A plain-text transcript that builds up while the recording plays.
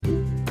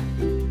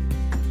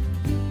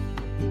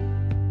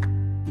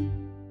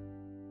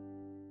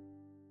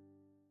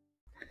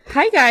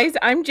Hi, guys.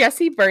 I'm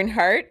Jessie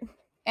Bernhardt.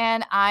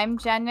 And I'm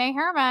Jenna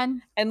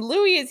Herman. And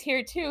Louie is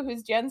here, too,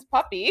 who's Jen's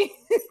puppy.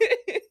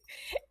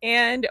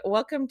 And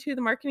welcome to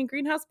the Marketing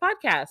Greenhouse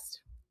podcast.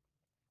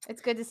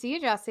 It's good to see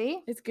you,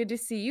 Jessie. It's good to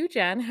see you,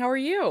 Jen. How are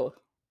you?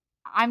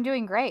 I'm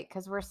doing great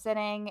because we're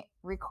sitting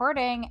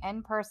recording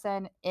in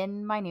person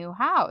in my new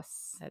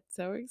house. That's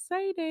so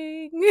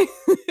exciting.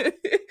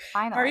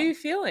 Finally. How are you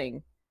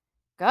feeling?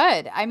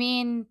 Good. I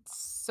mean,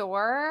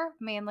 sore,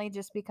 mainly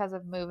just because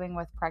of moving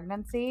with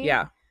pregnancy.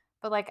 Yeah.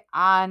 But like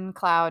on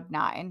cloud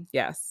 9.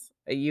 Yes.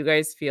 You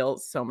guys feel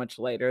so much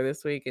lighter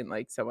this week and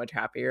like so much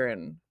happier.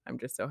 And I'm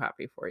just so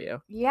happy for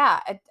you. Yeah.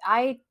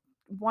 I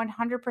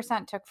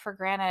 100% took for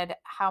granted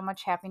how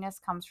much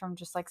happiness comes from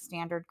just like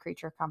standard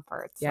creature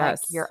comforts, like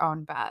your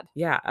own bed.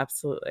 Yeah,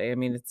 absolutely. I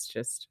mean, it's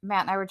just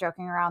Matt and I were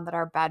joking around that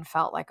our bed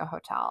felt like a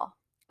hotel.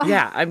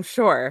 Yeah, I'm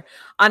sure.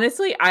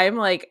 Honestly, I'm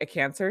like a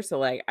Cancer, so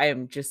like I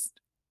am just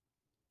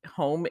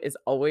home is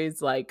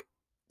always like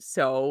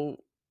so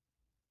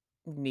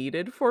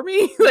needed for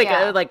me.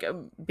 Like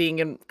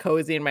being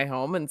cozy in my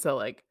home, and so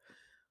like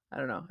I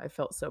don't know. I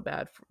felt so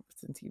bad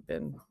since you've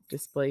been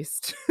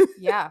displaced.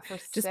 Yeah, for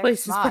 6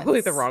 displaced months. is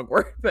probably the wrong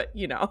word, but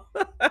you know.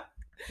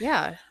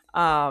 Yeah.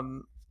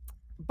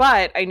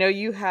 But I know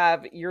you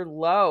have your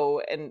low,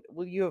 and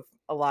well, you have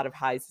a lot of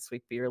highs this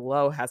week, but your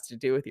low has to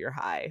do with your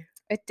high.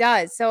 It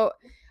does. So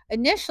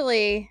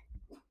initially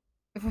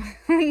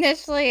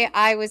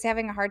I was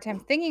having a hard time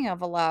thinking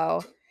of a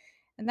low.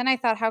 And then I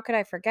thought, how could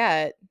I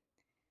forget?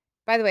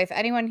 By the way, if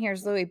anyone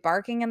hears Louis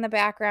barking in the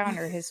background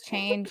or his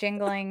chain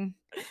jingling,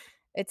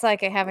 it's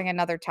like having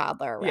another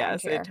toddler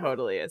around here. Yes, it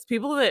totally is.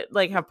 People that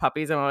like have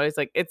puppies, I'm always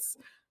like, it's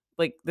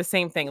like the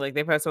same thing. Like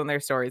they post on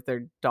their stories,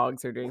 their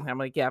dogs are doing that. I'm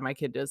like, yeah, my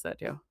kid does that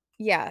too.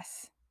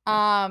 Yes.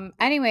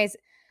 Anyways,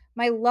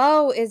 my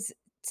low is,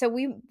 so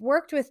we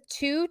worked with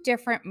 2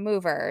 different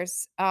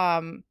movers.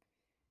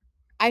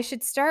 I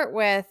should start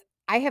with,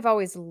 I have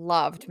always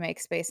loved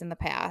Make Space in the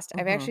past.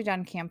 I've actually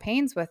done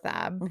campaigns with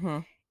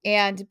them.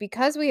 And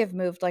because we have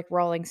moved like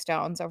Rolling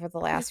Stones over the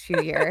last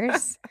few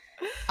years,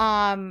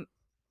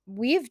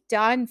 we've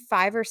done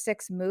 5 or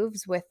 6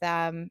 moves with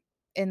them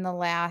in the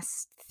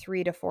last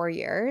 3 to 4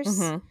 years.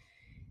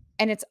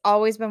 And it's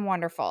always been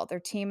wonderful. Their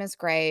team is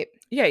great.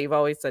 Yeah, you've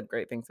always said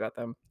great things about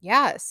them.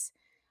 Yes.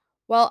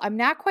 Well, I'm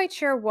not quite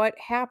sure what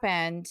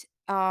happened,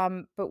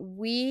 but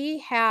we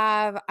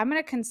have, I'm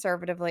going to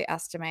conservatively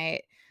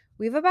estimate,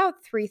 we have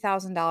about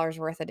 $3,000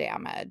 worth of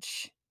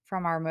damage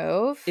from our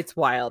move. It's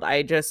wild.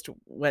 I just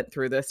went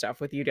through this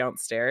stuff with you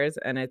downstairs,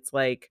 and it's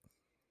like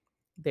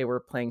they were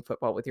playing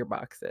football with your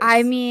boxes.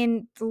 I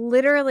mean,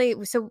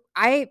 literally, so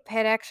I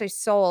had actually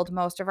sold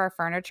most of our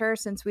furniture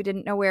since we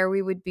didn't know where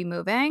we would be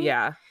moving.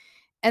 Yeah.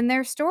 And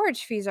their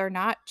storage fees are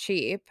not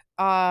cheap.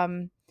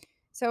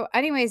 So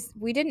anyways,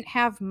 we didn't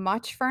have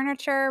much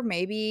furniture,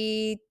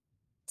 maybe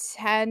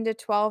 10 to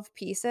 12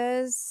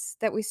 pieces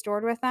that we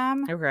stored with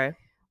them. Okay.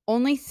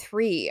 Only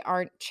 3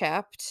 aren't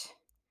chipped.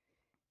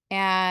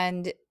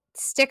 And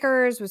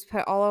stickers was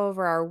put all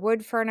over our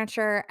wood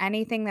furniture.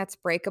 Anything that's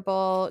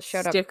breakable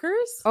showed up.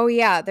 Stickers? Oh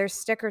yeah, there's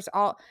stickers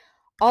all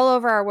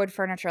over our wood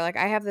furniture. Like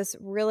I have this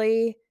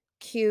really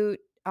cute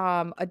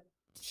a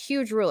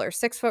huge ruler,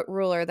 6-foot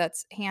ruler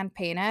that's hand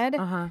painted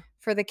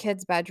for the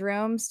kids'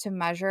 bedrooms to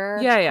measure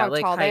how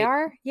like tall height. they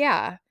are.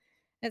 Yeah.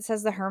 It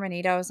says the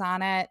Hermanitos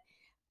on it.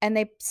 And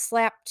they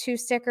slapped 2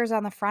 stickers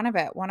on the front of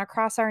it, one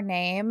across our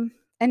name.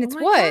 And it's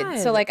wood. God.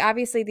 So like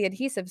obviously the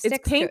adhesive sticks.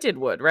 It's painted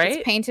wood, right?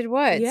 It's painted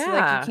wood. Yeah. So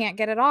like you can't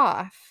get it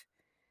off.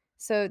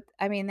 So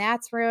I mean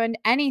that's ruined.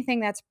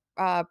 Anything that's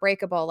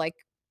breakable, like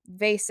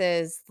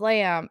vases,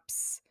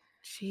 lamps.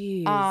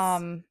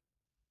 Jeez.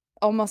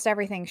 Almost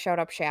everything showed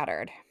up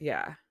shattered.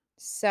 Yeah.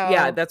 So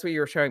yeah, that's what you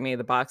were showing me,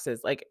 the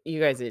boxes. Like you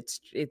guys, it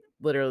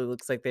literally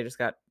looks like they just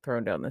got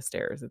thrown down the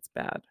stairs. It's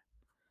bad.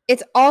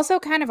 It's also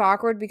kind of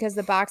awkward because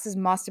the boxes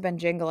must have been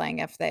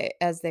jingling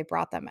as they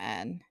brought them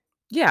in.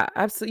 Yeah,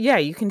 absolutely. Yeah,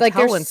 you can like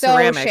tell they're when so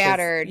ceramic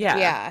shattered. is,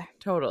 yeah,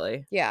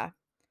 totally. Yeah.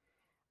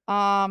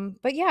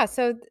 But yeah,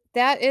 so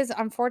that is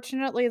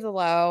unfortunately the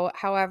low.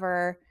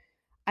 However,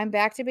 I'm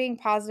back to being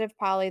positive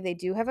Polly. They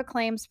do have a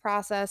claims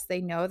process.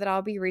 They know that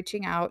I'll be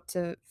reaching out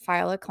to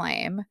file a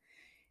claim.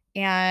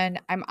 And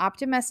I'm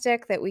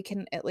optimistic that we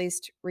can at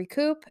least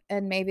recoup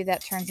and maybe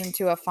that turns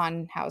into a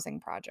fun housing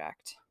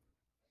project.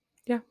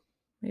 Yeah,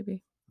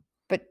 maybe.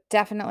 But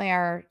definitely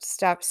our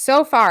stuff.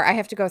 So far, I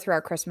have to go through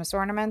our Christmas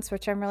ornaments,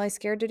 which I'm really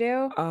scared to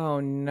do. Oh,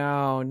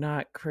 no,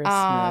 not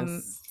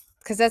Christmas.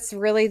 Because that's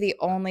really the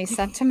only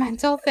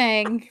sentimental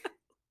thing.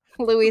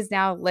 Louis is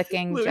now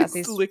licking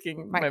Jessie's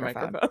microphone. My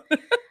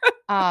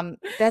microphone.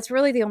 That's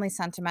really the only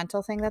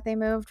sentimental thing that they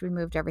moved. We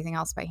moved everything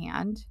else by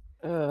hand.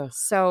 Ugh.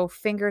 So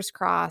fingers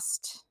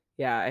crossed.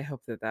 Yeah, I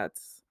hope that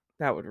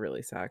would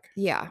really suck.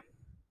 Yeah.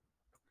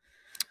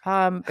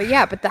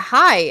 But the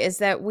high is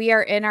that we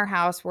are in our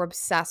house. We're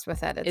obsessed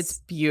with it. It's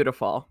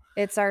beautiful.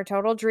 It's our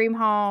total dream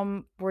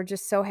home. We're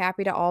just so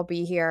happy to all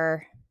be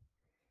here.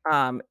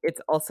 It's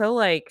also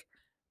like,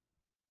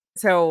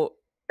 so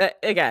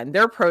again,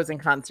 there are pros and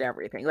cons to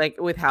everything.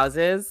 Like with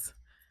houses,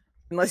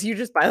 unless you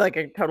just buy like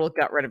a total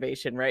gut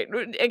renovation, right?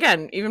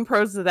 Again, even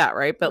pros to that,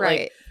 right? But like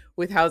Right.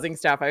 with housing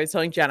stuff, I was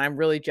telling Jen, I'm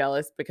really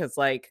jealous because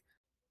like,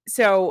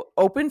 so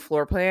open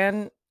floor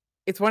plan,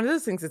 it's one of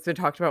those things that's been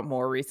talked about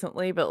more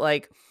recently, but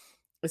like,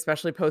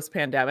 especially post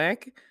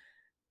pandemic,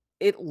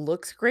 it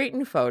looks great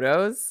in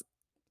photos.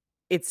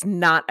 It's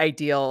not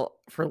ideal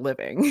for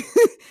living.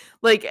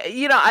 Like,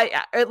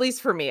 at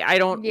least for me, I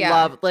don't Yeah.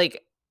 love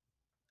like,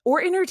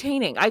 or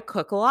entertaining. I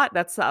cook a lot,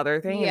 that's the other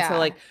thing, and so, Yeah.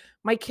 like,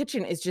 my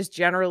kitchen is just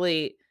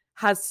generally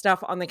has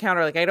stuff on the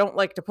counter, like, I don't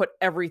like to put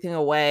everything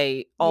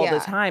away all the Yeah.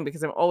 time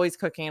because I'm always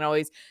cooking and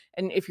always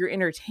and if you're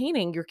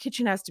entertaining, your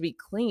kitchen has to be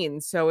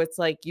clean, so it's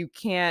like you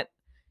can't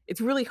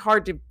it's really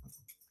hard to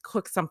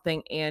cook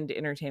something and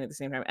entertain at the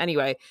same time.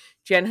 Anyway,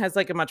 Jen has,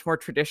 like, a much more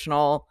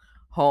traditional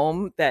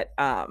home that,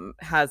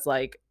 has,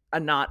 like, a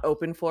not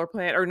open floor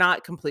plan or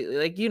not completely,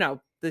 like,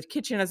 the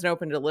kitchen has an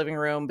open to the living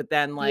room, but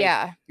then, like,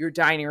 Yeah. your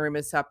dining room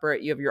is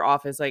separate, you have your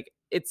office, like,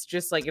 it's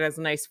just, like, it has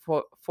a nice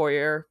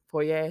foyer,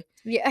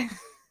 Yeah.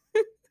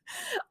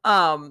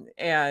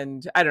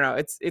 and I don't know,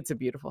 it's a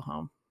beautiful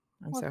home.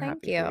 I'm Well, so thank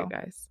happy for you you.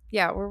 guys,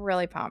 Yeah, we're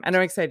really and pumped. I'm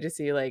excited to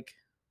see, like,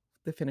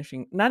 the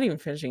finishing not even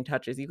finishing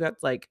touches, you got,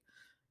 like,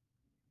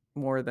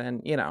 more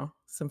than,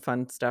 some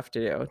fun stuff to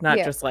do. Not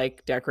Yeah. just,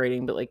 like,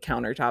 decorating, but, like,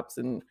 countertops,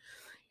 and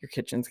your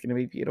kitchen's gonna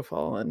be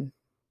beautiful, and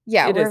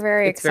Yeah, we're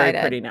very it's very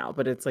excited. pretty now,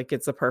 but it's, like,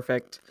 it's a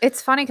perfect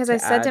It's funny because I to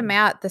said to add.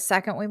 Matt the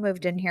second we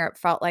moved in here, it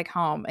felt like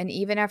home, and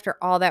even after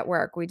all that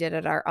work we did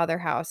at our other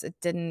house, it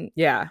didn't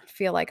Yeah,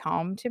 feel like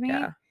home to me.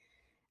 yeah,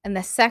 And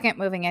the second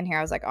moving in here,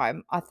 I was like, "Oh,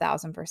 I'm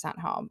 1,000%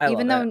 home." I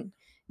Even love it. though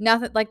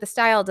nothing like, the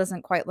style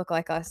doesn't quite look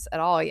like us at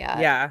all yet,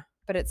 Yeah,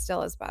 but it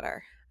still is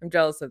better. I'm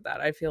jealous of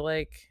that. I feel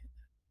like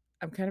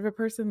I'm kind of a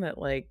person that,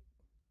 like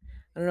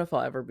I don't know if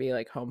I'll ever be,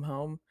 like,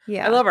 home. I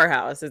Yeah. love our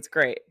house, it's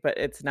great, but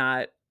it's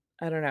not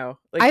I don't know.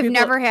 Like, I've people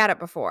never had it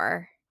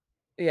before.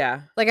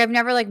 yeah. Like, I've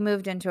never, like,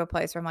 moved into a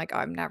place where I'm like, "Oh,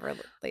 I'm never I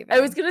was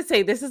leaving." gonna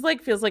say, this is,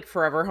 like feels like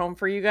forever home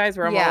for you guys,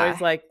 where I'm always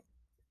Yeah. like,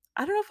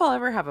 I don't know if I'll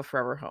ever have a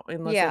forever home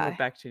unless I move Yeah.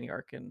 back to New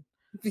York and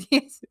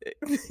Yes.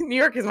 New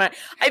York is my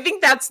I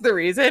think that's the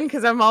reason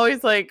because 'cause I'm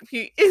always like,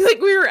 like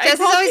we were I Jess is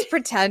told always you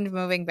pretend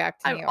moving back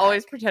to I New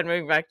always York. pretend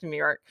moving back to New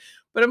York,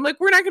 but I'm like,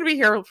 "We're not gonna be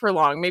here for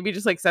long, maybe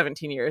just, like,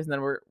 17 years, and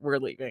then we're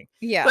leaving."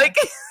 Yeah. Like,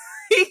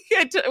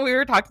 we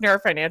were talking to our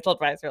financial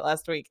advisor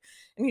last week,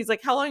 and he's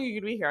like, "How long are you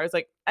gonna be here?" I was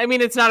like, "I mean,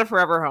 it's not a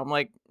forever home,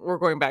 like, we're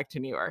going back to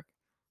New York.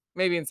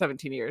 Maybe in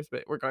 17 years,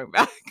 but we're going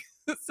back."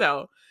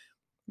 So,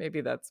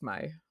 maybe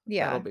that'll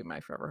Yeah. be my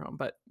forever home,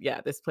 but,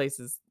 yeah, this place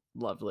is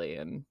lovely,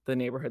 and the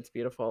neighborhood's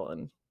beautiful,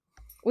 and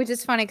Which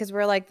is funny because 'cause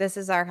we're like, "This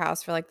is our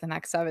house for, like, the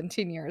next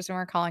 17 years, and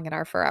we're calling it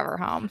our forever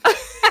home."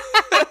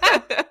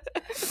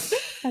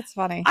 That's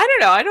funny. I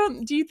don't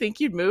know, do you think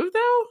you'd move,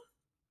 though?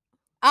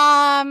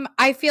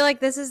 I feel like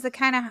this is the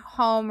kinda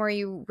home where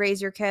you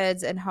raise your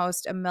kids and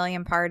host a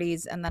million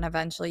parties, and then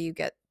eventually you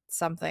get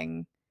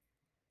something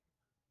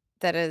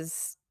that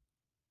is,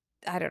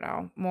 I don't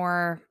know,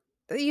 more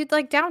you'd,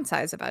 like,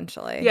 downsize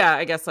eventually. Yeah,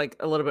 I guess, like,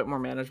 a little bit more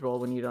manageable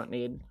when you don't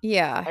need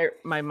Yeah.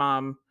 my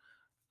mom,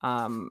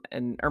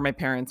 and or my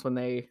parents when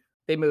they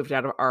moved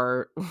out of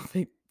our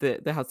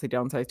the house they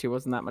downsized to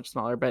wasn't that much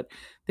smaller, but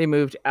they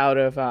moved out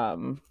of,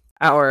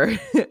 our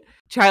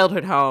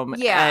childhood home,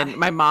 Yeah. and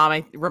my mom,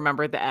 I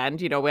remember at the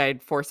end, we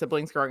had 4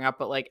 siblings growing up,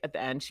 but, like, at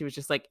the end, she was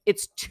just like,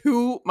 "It's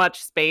too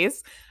much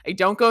space. I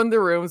don't go in the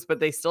rooms, but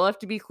they still have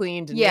to be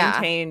cleaned and Yeah.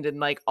 maintained and,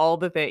 like, all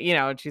the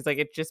and she's like,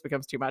 "It just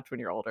becomes too much when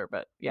you're older,"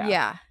 but yeah,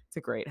 Yeah. it's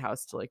a great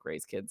house to, like,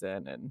 raise kids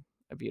in and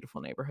a beautiful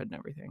neighborhood and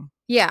everything.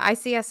 Yeah, I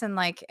see us in,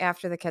 like,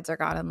 after the kids are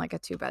gone in, like, a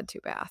 2-bed,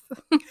 2-bath.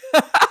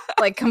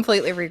 Like,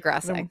 completely Gonna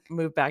regressing.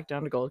 move back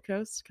down to Gold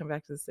Coast, come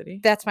back to the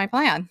city? That's my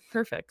plan.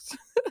 Perfect.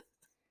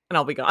 And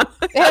I'll be gone.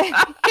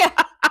 Yeah.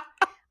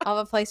 I'll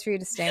have a place for you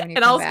to stay when you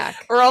And come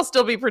back. I'll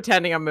still be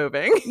pretending I'm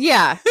moving.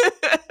 Yeah.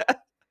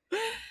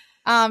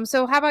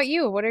 So how about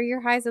you? What are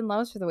your highs and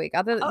lows for the week?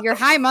 Other Oh your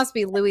high must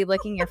be Louis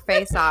licking your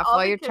face off all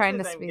while the you're trying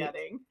to kisses I'm speak.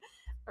 getting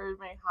are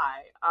my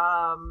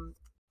high.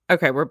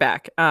 Okay, we're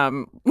back.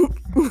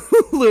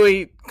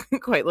 Louis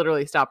quite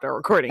literally stopped our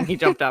recording. He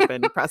jumped up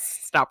and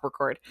pressed stop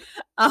record.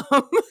 Um,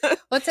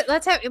 Let's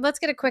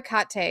get a quick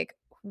hot take.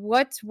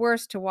 What's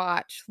worse to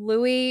watch,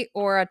 Louis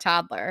or a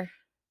toddler?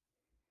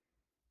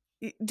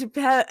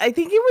 I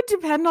think it would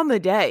depend on the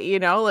day,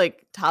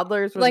 like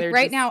toddlers when Like they're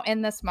right just now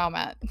in this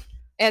moment,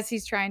 as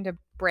he's trying to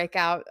break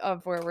out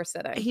of where we're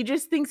sitting. he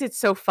just thinks it's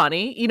so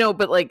funny,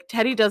 but like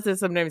Teddy does this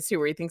sometimes too,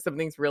 where he thinks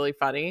something's really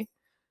funny.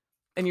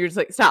 And you're just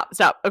like, stop.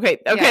 Okay,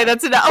 Yeah.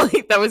 that's enough.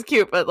 Like, that was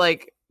cute, but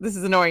like, this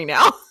is annoying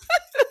now.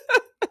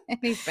 And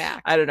he's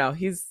back. I don't know.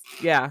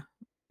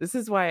 This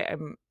is why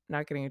I'm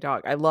not getting a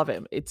dog. I love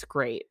him. It's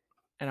great.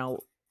 And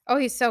Oh,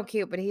 he's so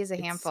cute, but he's a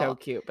it's handful. so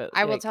cute. But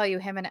I will like, tell you,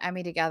 him and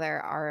Emmy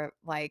together are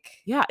like,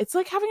 yeah, it's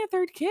like having a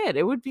third kid.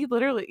 It would be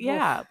literally,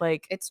 yeah, oof,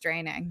 like, it's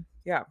draining.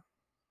 yeah,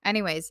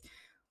 Anyways,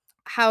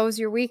 how's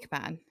your week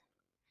been?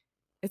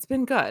 it's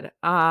been good.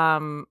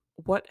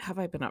 What have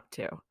I been up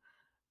to?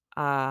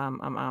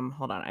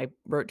 Hold on. I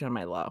wrote down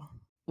my low.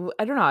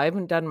 I don't know. I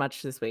haven't done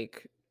much this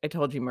week. I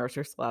told you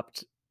Mercer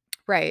slept.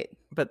 Right.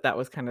 But that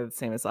was kind of the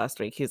same as last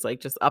week. He's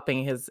like just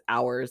upping his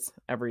hours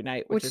every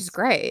night, which Which is is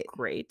great.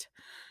 great.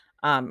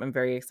 I'm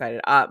very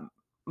excited.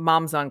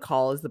 Mom's on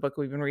Call is the book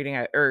we've been reading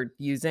or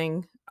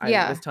using. I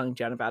Yeah. was telling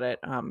Jen about it,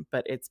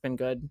 but it's been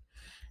good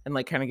and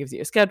like kind of gives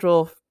you a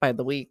schedule by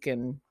the week,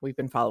 and we've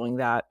been following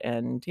that.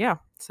 And yeah,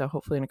 so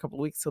hopefully in a couple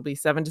of weeks he'll be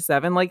 7 to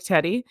 7 like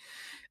Teddy.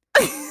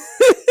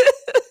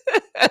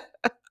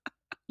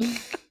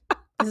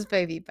 This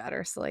baby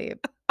better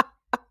sleep.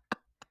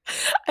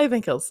 I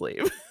think he'll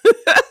sleep.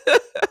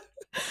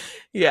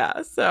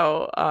 Yeah,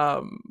 so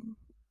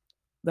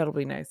that'll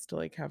be nice to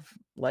like have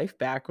life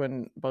back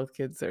when both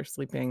kids are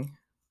sleeping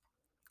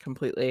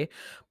completely.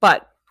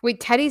 But Wait,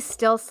 Teddy's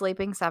still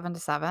sleeping 7 to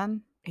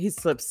 7? he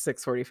sleeps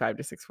 6:45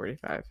 to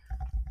 6:45.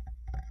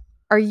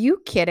 Are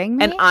you kidding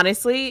me? And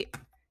honestly,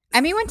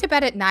 Emmy went to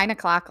bed at 9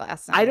 o'clock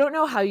last night. I don't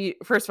know how you.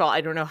 First of all,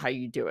 I don't know how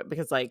you do it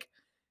because like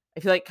I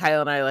feel like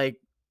Kyle and I like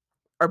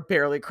are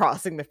barely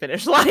crossing the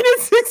finish line at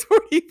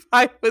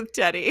 6:45 with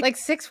Teddy. Like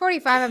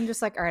 6:45, I'm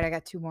just like, all right, I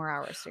got 2 more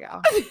hours to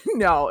go.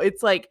 No,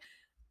 it's like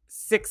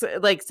 6.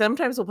 Like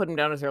sometimes we'll put him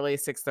down as early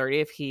as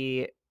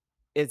 6:30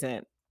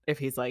 if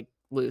he's like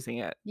losing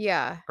it.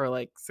 Yeah. Or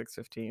like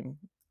 6:15.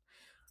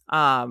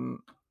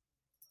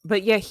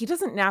 But yeah, he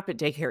doesn't nap at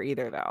daycare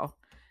either though.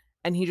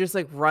 And he just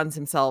like runs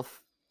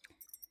himself.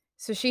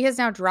 So she has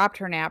now dropped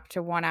her nap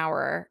to 1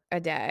 hour a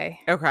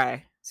day.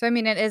 Okay. So I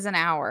mean, it is an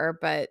hour,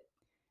 but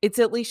It's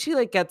at least she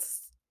like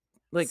gets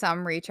like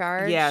some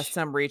recharge. Yeah,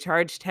 some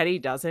recharge. Teddy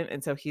doesn't,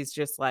 and so he's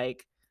just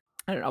like,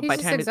 I don't know. He's By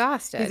just time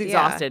exhausted. he's Yeah.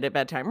 exhausted at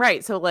bedtime,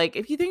 right? So like,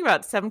 if you think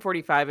about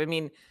 7:45, I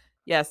mean,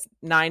 yes,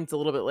 9's a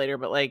little bit later,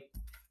 but like,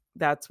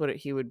 that's what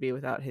he would be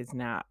without his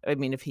nap. I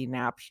mean, if he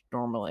napped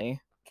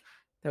normally,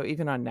 though,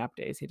 even on nap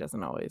days, he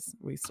doesn't always.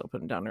 We still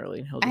put him down early,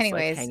 and he'll just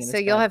like hang in Anyways, his so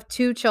you'll bed. have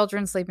 2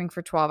 children sleeping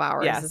for 12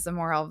 hours. Yes. Is the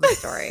moral of the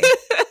story.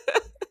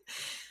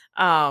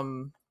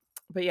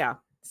 But yeah,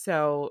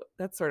 so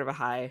that's sort of a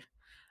high.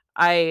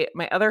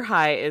 My other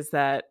high is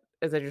that,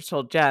 as I just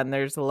told Jen,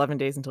 there's 11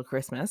 days until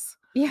Christmas.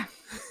 Yeah.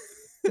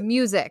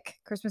 Music.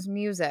 Christmas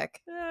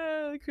music.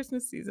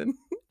 Christmas season.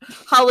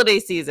 Holiday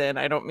season.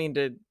 I don't mean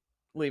to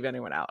leave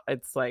anyone out.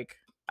 It's like,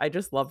 I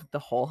just love the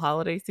whole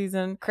holiday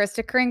season.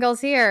 Krista Kringle's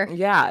here.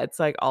 Yeah, it's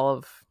like all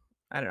of,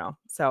 I don't know.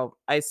 So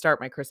I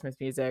start my Christmas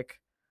music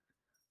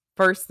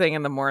first thing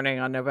in the morning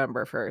on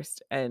November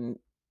 1st and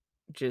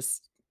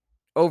just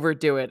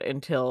overdo it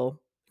until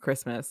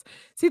Christmas.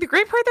 See, the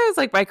great part though is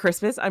like by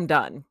Christmas, I'm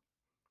done.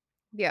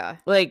 Yeah.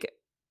 Like,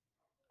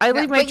 I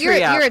leave my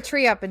tree out. You're a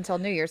tree up until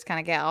New Year's kind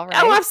of gal,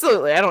 right? Oh,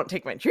 absolutely. I don't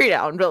take my tree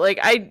down, but like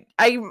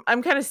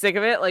I'm kind of sick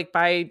of it. Like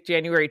by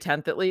January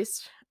 10th at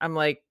least, I'm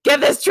like,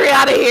 get this tree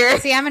out of here.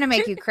 See, I'm gonna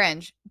make you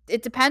cringe.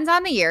 It depends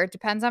on the year, it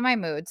depends on my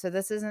mood. So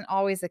this isn't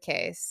always the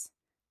case.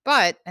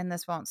 But, and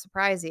this won't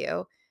surprise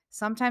you,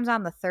 sometimes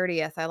on the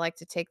 30th, I like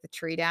to take the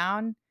tree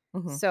down.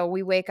 Mhm. So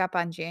we wake up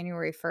on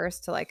January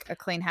 1st to like a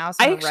clean house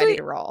and we're ready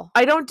to roll.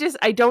 I don't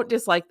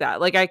dislike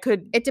that. Like I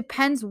could. It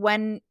depends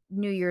when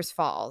New Year's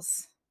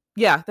falls.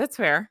 Yeah, that's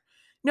fair.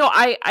 No,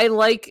 I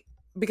like,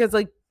 because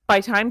like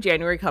by time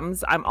January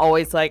comes, I'm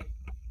always like,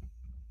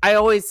 I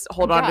always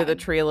hold on to the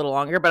tree a little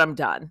longer, but I'm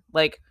done.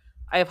 Like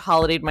I have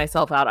holidayed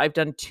myself out. I've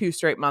done 2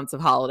 straight months of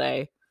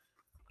holiday.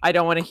 I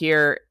don't want to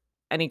hear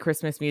any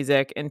Christmas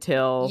music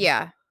until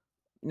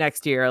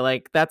next year.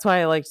 Like that's why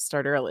I like to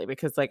start early,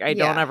 because like I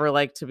don't ever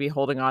like to be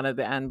holding on at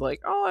the end like,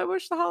 oh, I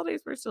wish the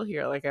holidays were still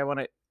here. Like I want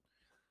to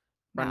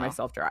run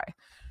myself dry.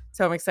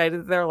 So I'm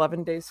excited that there are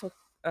 11 days till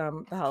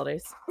the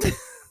holidays.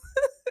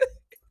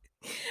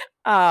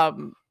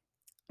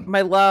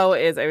 My low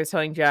is, I was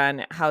telling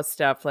Jen how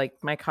stuff like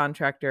my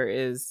contractor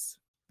is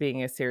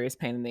being a serious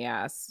pain in the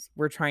ass.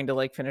 We're trying to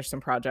like finish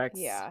some projects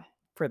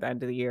for the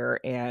end of the year,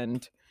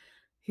 and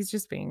he's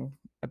just being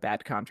a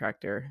bad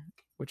contractor,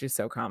 which is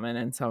so common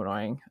and so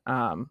annoying.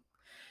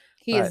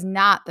 He is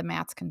not the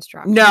Matt's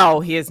construction. No,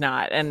 he is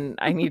not. And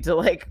I need to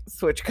like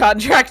switch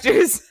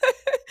contractors.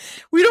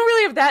 We don't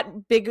really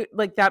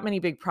have that many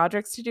big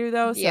projects to do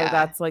though. So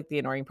that's like the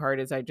annoying part,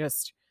 is I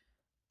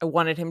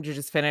wanted him to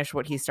just finish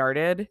what he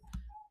started.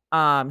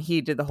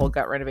 He did the whole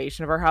gut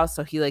renovation of our house,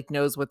 so he like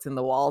knows what's in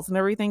the walls and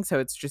everything, so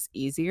it's just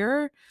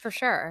easier. For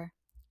sure.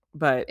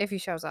 But if he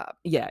shows up.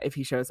 Yeah, if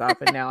he shows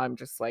up. And now I'm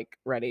just like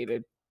ready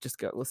to just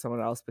go with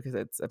someone else because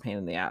it's a pain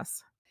in the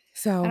ass.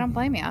 So I don't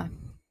blame you.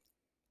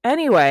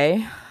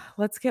 Anyway,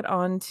 let's get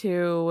on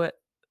to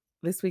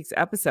this week's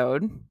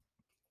episode.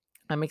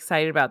 I'm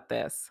excited about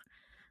this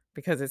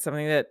because it's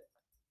something that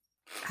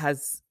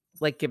has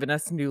like given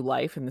us new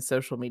life in the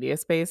social media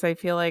space. I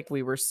feel like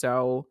we were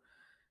so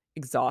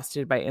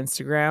exhausted by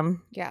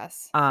Instagram.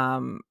 Yes.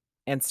 And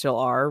still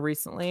are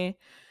recently.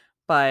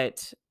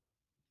 But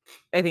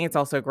I think it's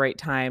also a great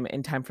time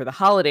for the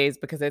holidays,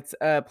 because it's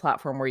a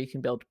platform where you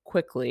can build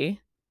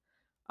quickly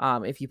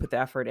if you put the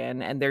effort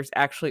in. And there's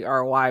actually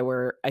ROI,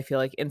 where I feel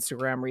like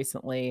Instagram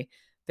recently,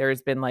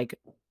 there's been like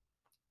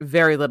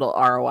very little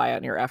ROI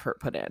on your effort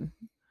put in.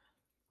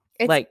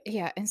 Like,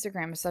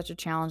 Instagram is such a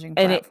challenging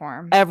and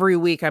platform. every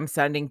week I'm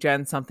sending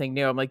Jen something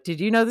new. I'm like, did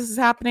you know this is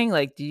happening?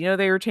 Like, do you know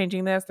they were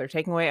changing this? They're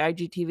taking away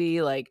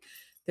IGTV. Like,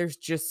 there's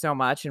just so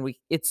much, and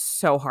it's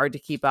so hard to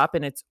keep up,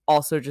 and it's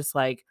also just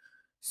like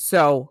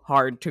so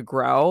hard to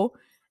grow.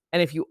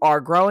 And if you are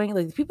growing,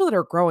 like the people that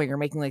are growing are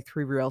making like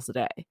 3 reels a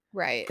day.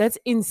 Right. That's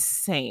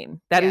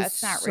insane. That Yeah, is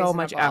it's not so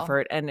much reasonable.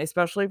 effort, and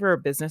especially for a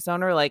business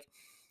owner, like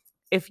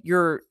if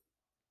you're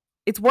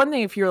it's one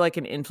thing if you're like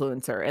an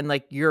influencer and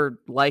like your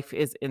life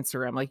is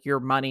Instagram, like your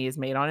money is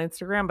made on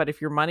Instagram, but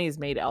if your money is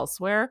made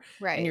elsewhere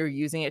and Right. you're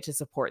using it to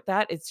support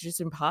that, it's just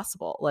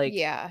impossible. Like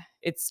Yeah.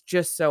 it's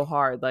just so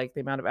hard, like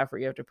the amount of effort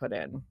you have to put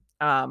in.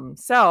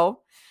 So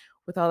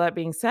with all that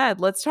being said,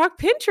 let's talk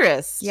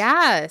Pinterest.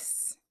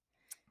 Yes.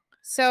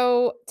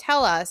 So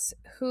tell us,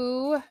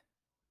 who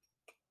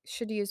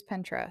should use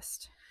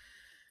Pinterest?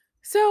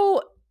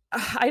 So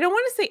I don't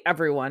want to say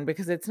everyone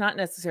because it's not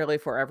necessarily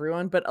for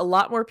everyone, but a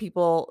lot more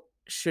people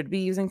should be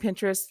using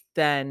Pinterest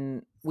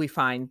than we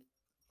find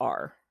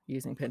are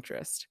using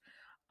Pinterest.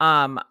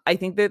 I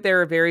think that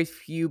there are very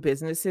few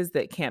businesses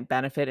that can't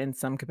benefit in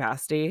some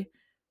capacity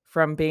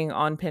from being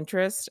on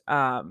Pinterest.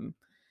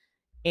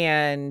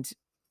 And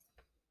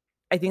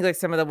I think like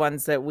some of the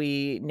ones that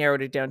we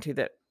narrowed it down to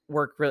that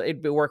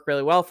it'd work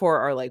really well for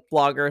are like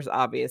bloggers,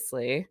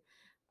 obviously.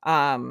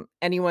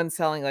 Anyone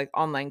selling like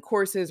online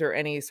courses or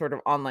any sort of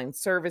online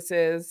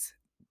services,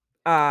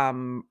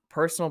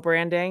 personal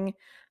branding.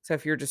 So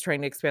if you're just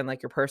trying to expand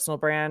like your personal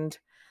brand,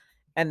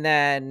 and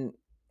then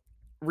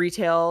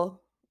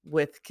retail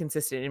with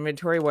consistent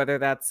inventory, whether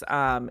that's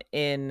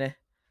in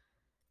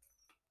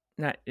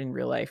not in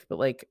real life, but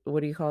like what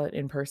do you call it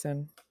in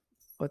person?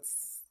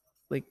 What's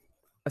like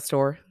a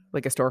store,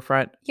 like a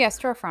storefront? Yeah,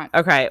 storefront.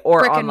 Okay, or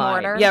Brick and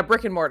online. mortar. Yeah,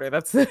 brick and mortar.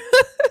 That's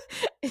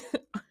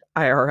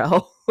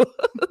IRL.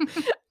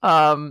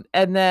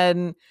 And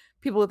then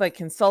people with like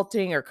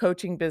consulting or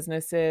coaching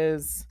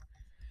businesses.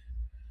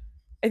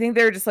 I think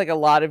there are just like a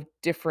lot of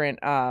different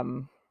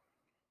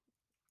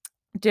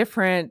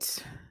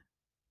different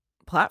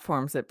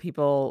platforms that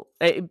people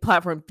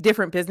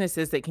different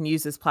businesses that can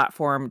use this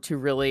platform to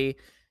really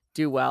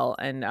do well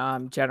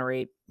and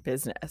generate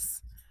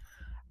business.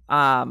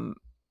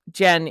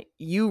 Jen,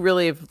 you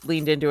really have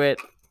leaned into it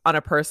on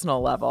a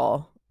personal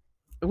level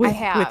I with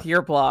have.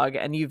 your blog,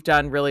 and you've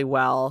done really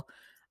well.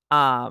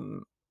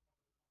 Um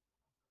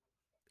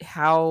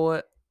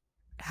how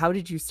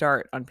did you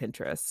start on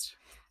Pinterest?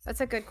 That's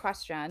a good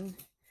question.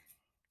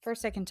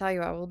 First, I can tell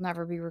you I will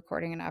never be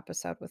recording an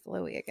episode with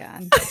Louie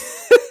again.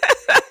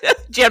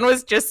 Jen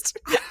was just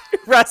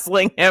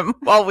wrestling him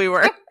while we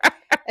were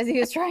As he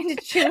was trying to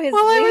chew his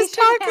while I was leash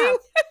in talking.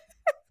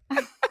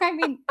 half. I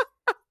mean,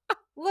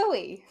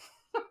 Louie.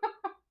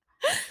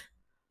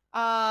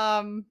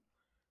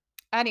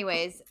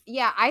 Anyways,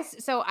 yeah, I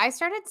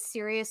started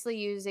seriously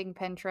using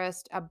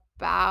Pinterest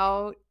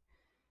about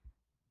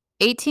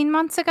 18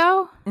 months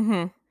ago.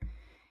 Mhm.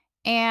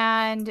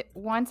 And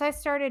once I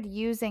started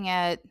using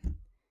it,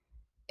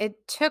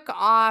 it took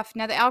off.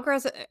 Now the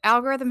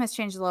algorithm has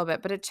changed a little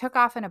bit, but it took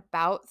off in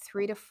about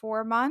 3 to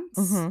 4 months.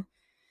 Mhm.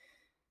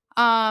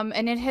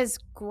 And it has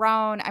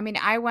grown. I mean,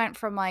 I went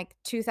from like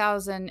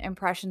 2,000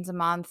 impressions a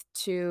month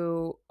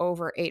to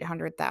over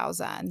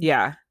 800,000.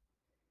 Yeah.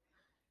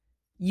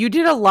 You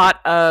did a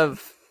lot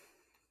of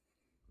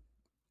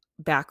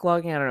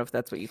backlogging. I don't know if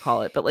that's what you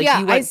call it, but like Yeah,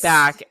 you went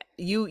back.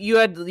 You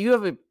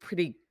have a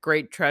pretty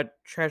great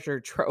treasure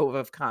trove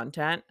of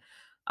content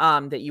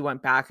that you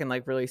went back and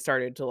like really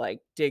started to like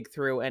dig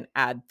through and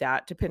add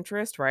that to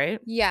Pinterest, right?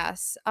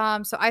 Yes.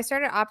 So I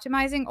started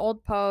optimizing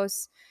old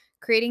posts,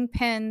 creating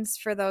pins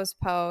for those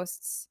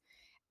posts.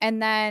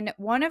 And then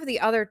one of the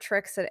other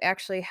tricks that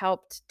actually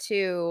helped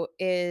too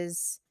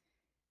is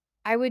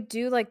I would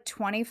do like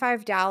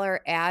 $25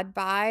 ad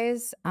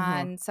buys Mhm.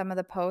 on some of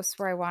the posts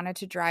where I wanted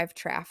to drive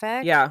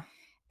traffic. Yeah.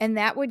 And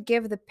that would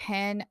give the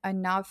pin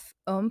enough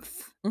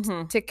oomph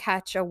Mhm. to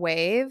catch a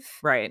wave.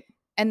 Right.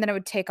 And then it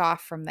would take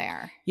off from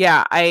there.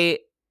 Yeah,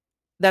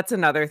 that's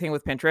another thing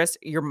with Pinterest.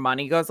 Your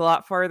money goes a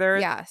lot farther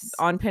Yes.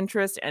 on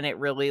Pinterest, and it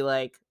really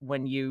like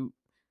when you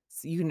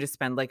can just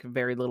spend like a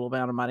very little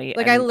amount of money.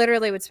 Like I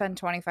literally would spend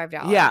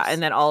 $25. Yeah,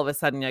 and then all of a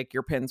sudden like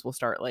your pins will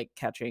start like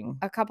catching.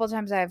 A couple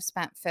times I have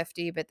spent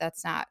 50, but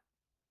that's not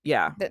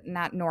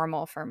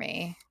normal for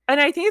me.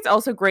 And I think it's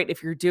also great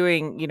if you're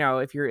doing,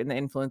 if you're in the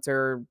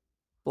influencer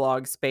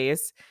blog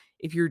space,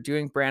 if you're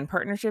doing brand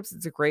partnerships,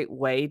 it's a great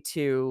way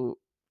to,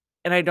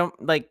 and I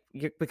don't like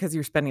because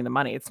you're spending the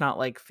money. It's not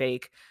like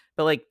fake,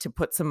 but like to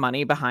put some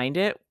money behind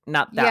it,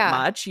 not that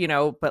much,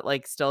 but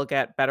like still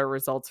get better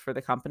results for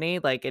the company.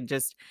 Like and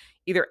just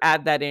either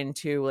add that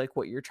into like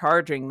what you're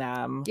charging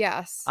them.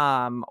 Yes.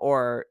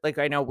 Or like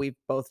I know we've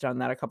both done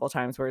that a couple of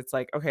times where it's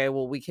like, okay,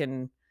 well we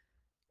can,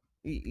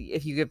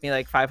 if you give me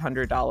like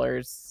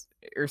 $500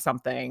 or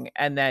something,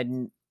 and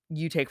then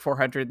you take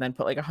 400 and then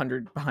put like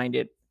 100 behind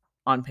it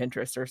on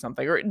Pinterest or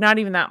something, or not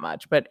even that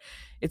much, but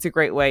it's a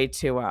great way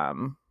to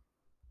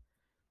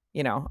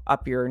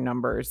up your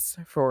numbers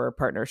for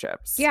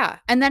partnerships. Yeah.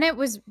 And then it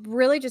was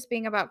really just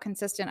being about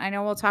consistent. I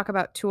know we'll talk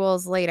about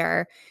tools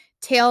later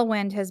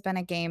Tailwind has been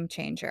a game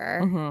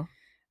changer. Mhm.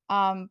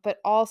 But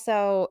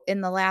also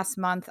in the last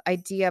month,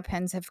 idea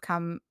pins have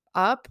come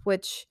up,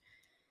 which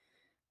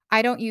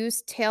I don't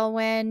use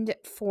Tailwind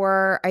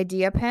for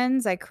idea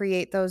pins. I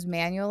create those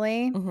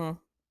manually. Mhm.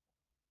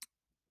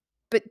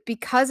 But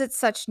because it's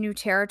such new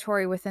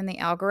territory within the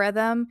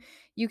algorithm,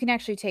 you can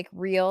actually take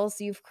reels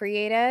you've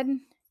created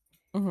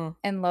Mhm.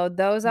 and load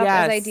those up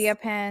as idea Yes.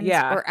 pins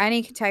Yeah. or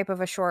any type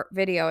of a short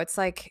video. It's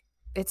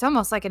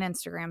almost like an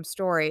Instagram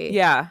story.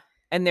 Yeah.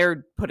 And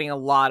they're putting a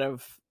lot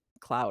of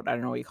cloud, I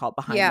don't know what you call it,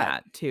 behind Yeah.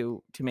 that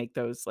to make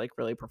those, like,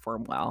 really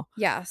perform well.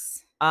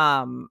 Yes.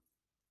 Um,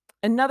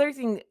 Another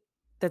thing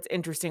that's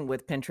interesting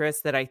with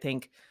Pinterest that I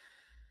think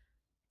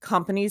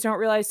companies don't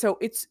realize, so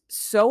it's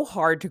so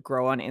hard to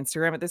grow on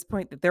Instagram at this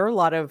point that there are a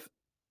lot of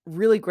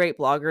really great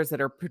bloggers that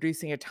are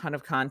producing a ton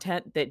of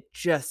content that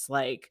just,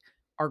 like,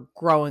 are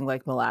growing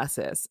like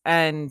molasses.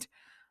 And,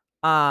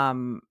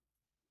 um,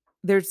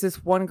 there's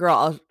this one girl,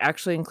 I'll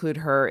actually include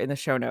her in the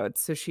show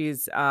notes. So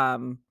she's,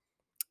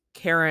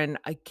 Karen,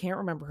 I can't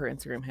remember her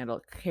Instagram handle,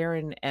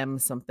 Karen M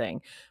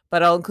something,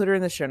 but I'll include her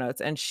in the show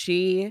notes. And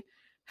she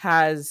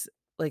has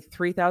like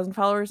 3,000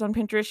 followers on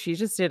Pinterest. She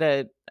just did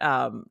a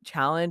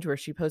challenge where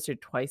she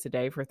posted twice a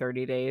day for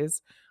 30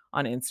 days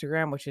on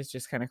Instagram, which is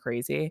just kind of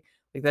crazy.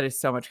 Like that is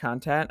so much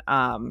content.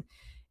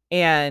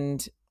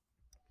 And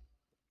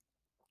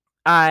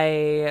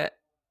I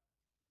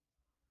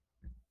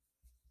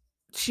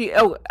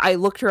I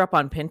looked her up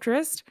on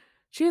Pinterest.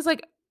 She has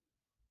like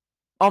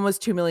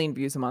almost 2 million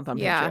views a month on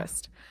Yeah.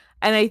 Pinterest.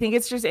 And I think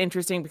it's just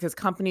interesting because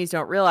companies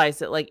don't realize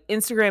that, like,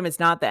 Instagram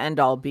is not the end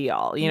all be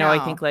all. You know, I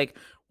No. think, like,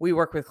 we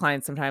work with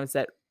clients sometimes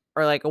that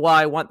are like, "Well,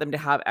 I want them to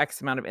have X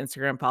amount of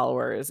Instagram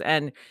followers."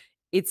 And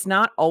it's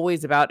not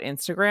always about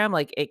Instagram.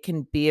 Like, it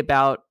can be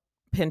about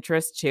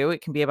Pinterest too.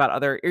 It can be about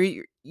other or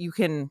you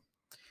can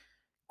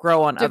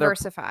grow on other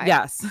Diversify.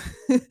 yes.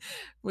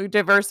 We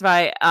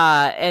diversify,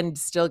 and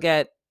still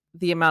get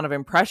the amount of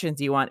impressions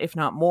you want, if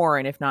not more,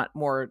 and if not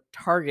more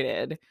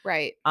targeted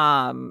Right.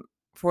 um,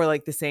 for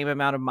like the same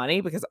amount of money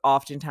because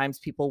oftentimes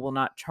people will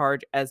not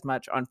charge as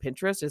much on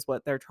Pinterest as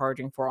what they're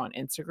charging for on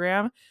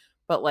Instagram.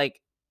 But like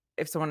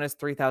if someone has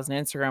 3,000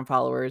 Instagram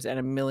followers and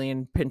a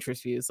million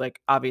Pinterest views, like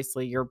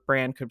obviously your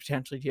brand could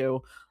potentially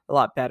do a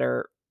lot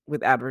better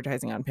with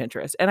advertising on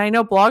Pinterest. And I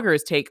know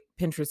bloggers take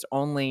Pinterest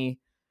only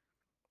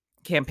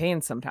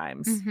campaigns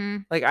sometimes.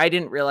 Mhm. Like I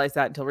didn't realize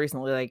that until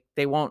recently. Like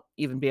they won't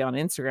even be on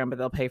Instagram, but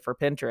they'll pay for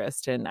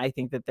Pinterest. And I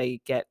think that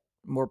they get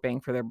more bang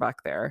for their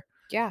buck there,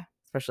 Yeah,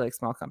 especially like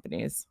small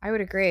companies. I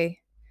would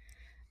agree.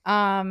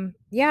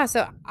 Yeah,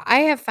 so I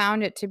have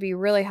found it to be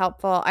really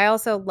helpful. I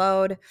also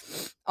load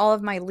all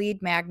of my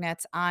lead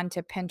magnets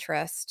onto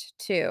Pinterest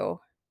too.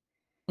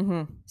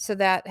 Mhm. So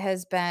that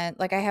has been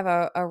like I have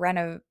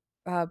a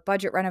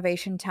budget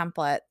renovation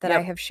template that I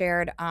Yep. have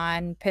shared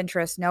on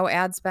Pinterest, no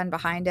ad spend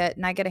behind it,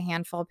 and I get a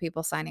handful of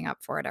people signing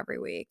up for it every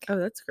week. Oh,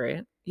 that's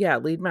great. Yeah,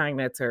 lead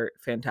magnets are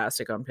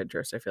fantastic on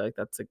Pinterest. I feel like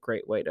that's a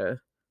great way to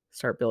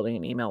start building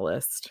an email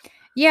list.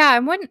 Yeah,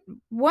 and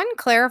one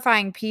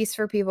clarifying piece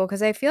for people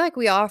because I feel like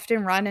we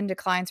often run into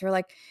clients who are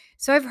like,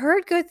 "So I've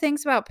heard good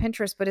things about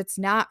Pinterest, but it's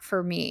not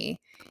for me."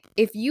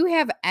 If you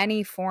have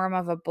any form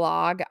of a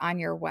blog on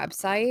your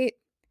website,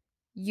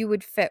 you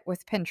would fit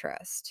with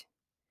Pinterest.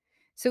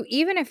 So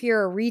even if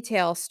you're a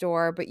retail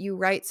store, but you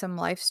write some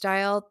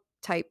lifestyle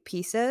type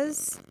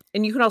pieces,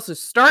 And you can also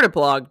start a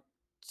blog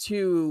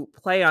to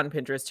play on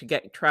Pinterest to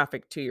get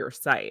traffic to your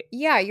site.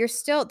 yeah, you're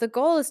still the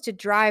goal is to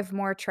drive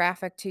more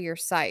traffic to your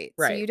site.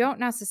 So Right. you don't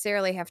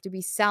necessarily have to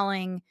be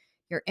selling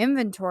your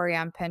inventory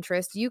on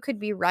Pinterest. You could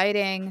be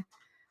writing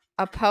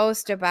a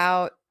post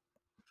about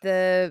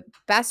the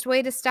best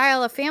way to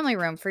style a family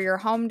room for your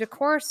home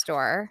decor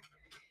store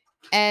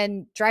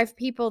and drive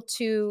people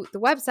to the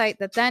website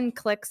that then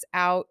clicks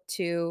out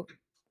to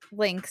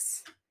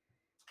links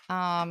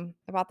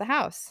about the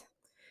house.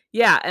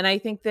 Yeah, and I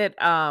think that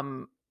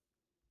I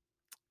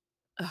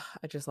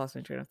just lost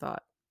my train of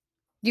thought.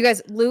 You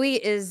guys, Louis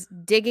is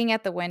digging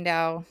at the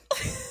window.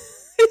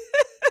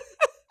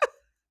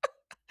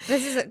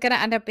 This is going to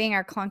end up being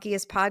our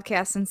clunkiest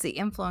podcast since the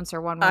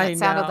influencer one when I it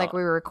sounded like know.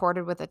 we were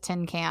recorded with a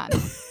tin can.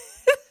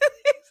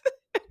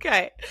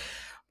 Okay.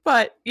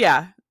 But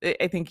yeah,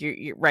 I think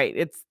you're right.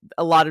 It's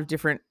a lot of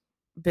different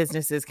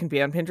businesses can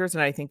be on Pinterest.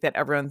 And I think that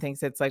everyone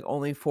thinks it's like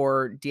only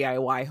for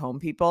DIY home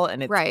people.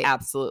 And it's Right.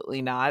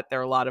 absolutely not. There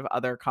are a lot of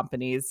other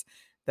companies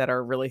that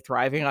are really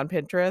thriving on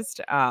Pinterest.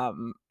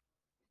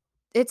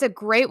 It's a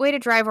great way to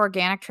drive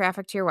organic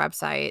traffic to your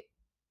website.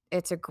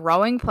 It's a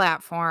growing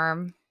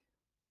platform.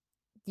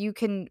 You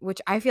can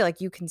which I feel like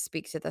you can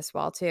speak to this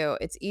well too.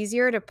 It's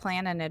easier to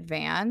plan in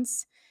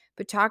advance,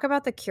 but talk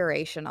about the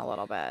curation a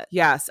little bit.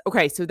 Yes.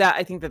 Okay. So that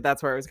I think that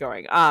that's where I was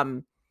going.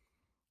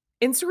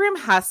 Instagram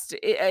has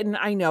to, and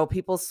I know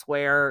people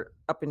swear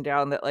up and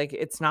down that like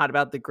it's not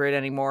about the grid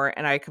anymore.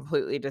 And I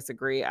completely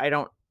disagree. I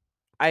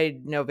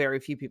know very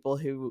few people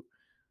who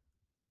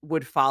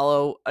would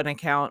follow an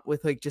account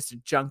with like just a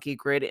junky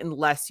grid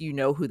unless you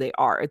know who they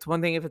are. It's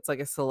one thing if it's like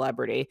a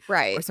celebrity or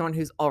Right. someone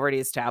who's already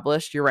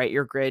established. You're right,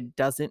 your grid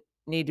doesn't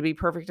need to be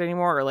perfect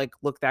anymore or like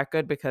look that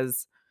good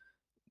because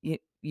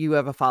you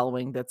have a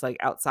following that's like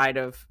outside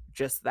of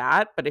just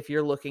that. But if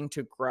you're looking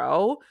to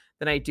grow,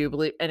 then I do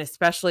believe, and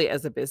especially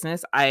as a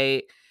business,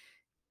 I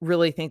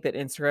really think that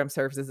Instagram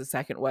serves as a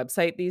second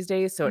website these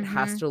days. So it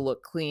has Mhm. to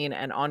look clean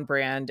and on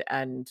brand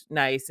and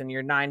nice. And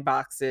your 9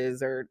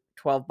 boxes or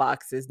 12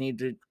 boxes need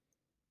to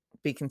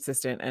be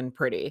consistent and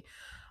pretty.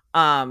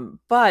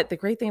 But the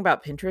great thing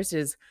about Pinterest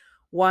is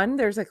one,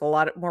 there's like a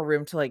lot more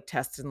room to like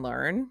test and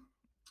learn.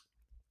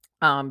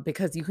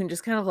 Because you can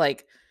just kind of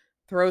like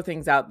throw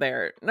things out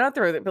there. Not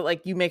throw it, but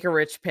like you make a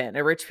rich pin.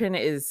 A rich pin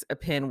is a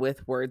pin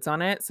with words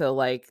on it. So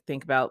like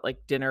think about like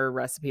dinner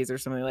recipes or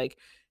something like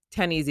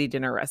 10 easy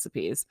dinner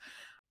recipes.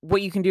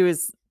 What you can do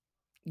is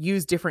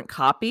use different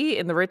copy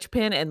in the rich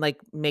pin and like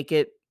make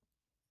it,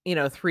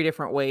 3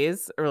 different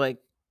ways or like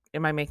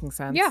am I making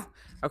Yeah. sense?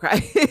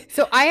 Okay.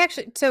 So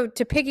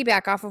to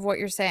piggyback off of what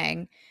you're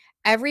saying,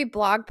 every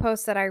blog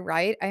post that I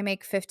write, I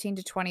make 15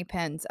 to 20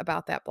 pins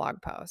about that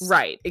blog post.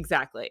 Right,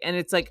 exactly. And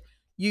it's like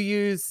you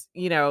use,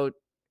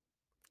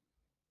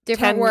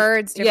 Different 10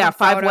 words, yeah, different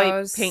 5 white paint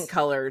photos.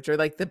 colors or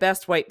like the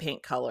best white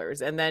paint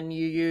colors, and then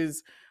you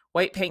use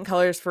white paint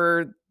colors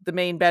for the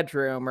main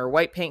bedroom or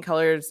white paint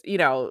colors,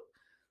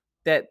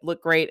 that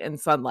look great in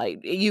sunlight.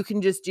 You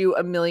can just do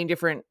a million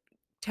different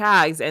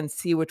tags and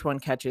see which one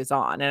catches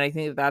on, and I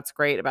think that that's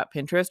great about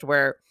Pinterest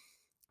where,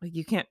 like,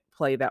 you can't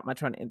play that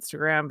much on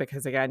Instagram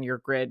because, again, your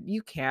grid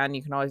you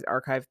can always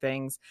archive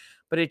things,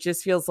 but it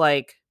just feels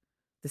like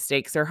the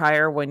stakes are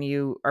higher when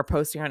you are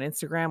posting on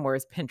Instagram,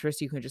 whereas Pinterest,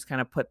 you can just kind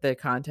of put the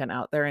content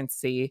out there and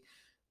see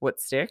what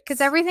Because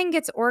sticks. everything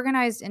gets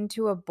organized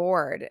into a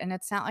board, and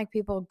it's not like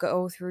people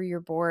go through your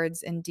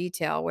boards in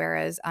detail,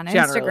 whereas on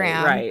Generally,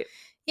 Instagram, right.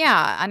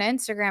 yeah, on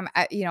Instagram,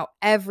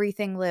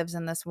 everything lives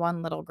in this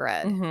one little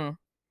grid. Mhm.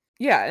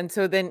 Yeah, and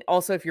so then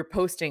also if you're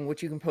posting,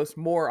 which you can post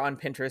more on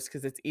Pinterest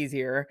because it's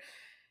easier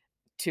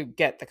to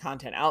get the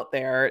content out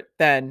there,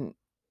 then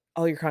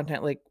all your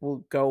content, like, will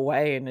go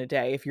away in a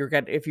day. If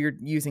you're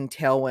using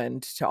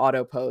Tailwind to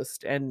auto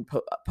post and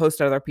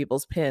post other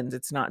people's pins,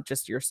 it's not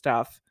just your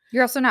stuff.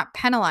 You're also not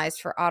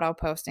penalized for auto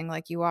posting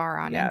like you are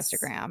on Yes,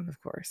 Instagram.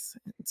 of course.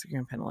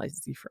 Instagram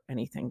penalizes you for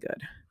anything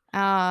good.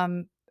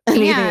 Um,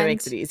 Anything that and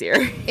makes it easier.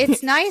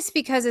 it's nice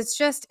because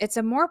it's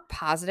a more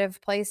positive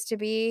place to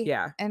be,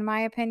 Yeah. in my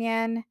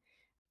opinion.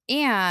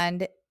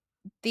 And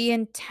the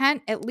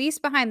intent, at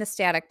least behind the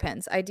static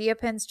pins, idea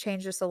pins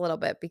change just a little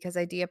bit because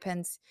idea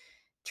pins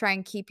try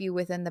and keep you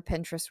within the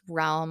Pinterest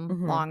realm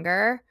Mhm.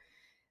 longer.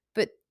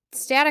 But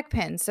static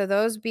pins, so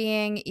those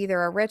being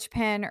either a rich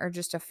pin or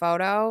just a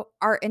photo,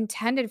 are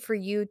intended for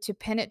you to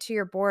pin it to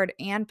your board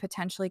and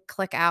potentially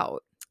click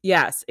out.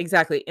 Yes,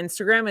 exactly.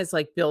 Instagram is,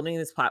 like, building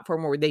this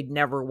platform where they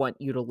never want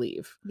you to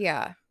leave.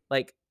 Yeah.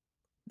 Like,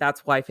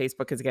 that's why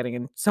Facebook is getting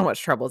in so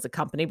much trouble as a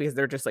company because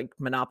they're just, like,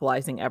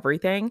 monopolizing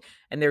everything,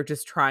 and they're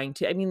just trying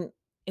to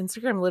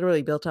Instagram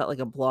literally built out, like,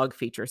 a blog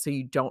feature, so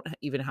you don't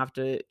even have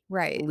to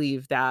Right.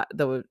 leave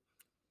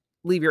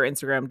leave your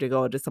Instagram to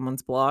go to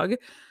someone's blog.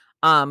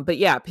 But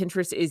yeah,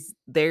 Pinterest is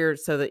there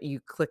so that you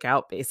click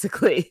out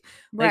basically.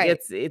 Like, Right.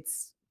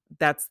 it's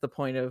that's the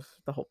point of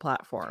the whole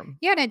platform.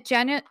 Yeah,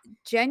 and it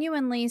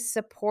genuinely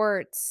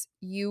supports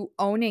you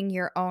owning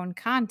your own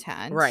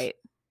content Right.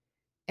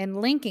 and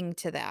linking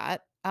to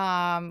that.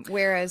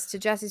 Whereas to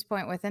Jesse's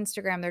point with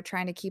Instagram, they're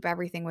trying to keep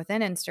everything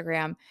within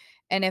Instagram.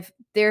 And if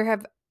there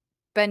have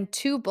been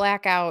 2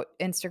 blackout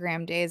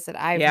Instagram days that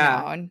I've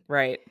Yeah. known,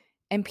 Right.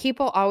 and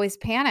people always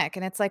panic,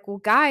 and it's like, "Well,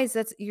 guys,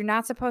 that's you're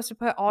not supposed to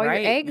put all your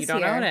Right. You eggs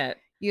don't own here. it.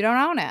 You don't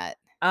own it."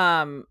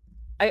 Um,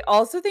 I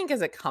also think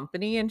as a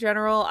company in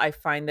general, I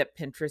find that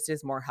Pinterest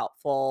is more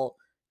helpful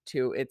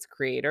to its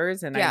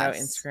creators, and I know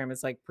Yes. Instagram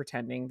is, like,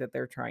 pretending that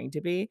they're trying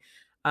to be,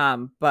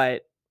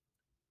 but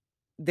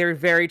they're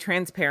very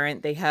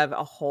transparent. They have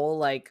a whole,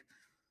 like,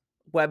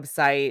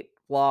 website,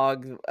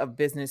 blog of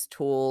business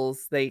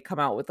tools. They come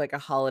out with, like, a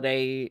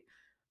holiday,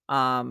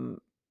 um,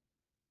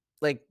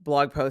 like,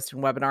 blog post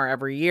and webinar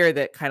every year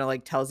that kinda,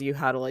 like, tells you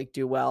how to, like,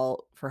 do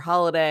well for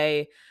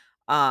holiday.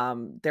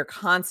 They're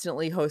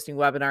constantly hosting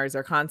webinars.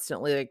 They're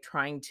constantly, like,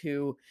 trying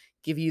to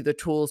give you the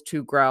tools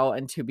to grow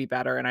and to be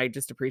better, and I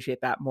just appreciate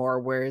that more,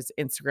 whereas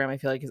Instagram, I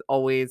feel like, is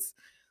always,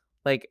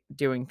 like,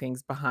 doing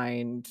things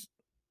behind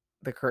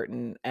the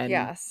curtain, and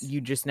Yes.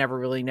 you just never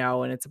really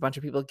know, and it's a bunch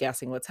of people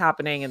guessing what's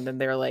happening, and then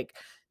they're, like,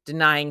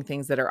 denying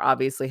things that are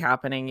obviously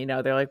happening.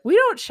 They're like, "We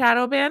don't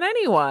shadow ban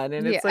anyone,"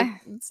 and it's like,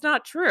 Yeah. it's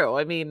not true.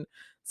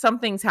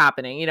 Something's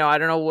happening. I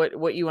don't know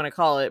what you wanna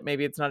call it.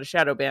 Maybe it's not a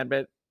shadow ban,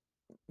 but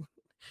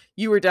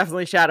you were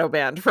definitely shadow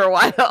banned for a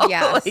while. Like,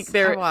 Yes, I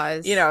there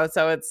was.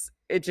 so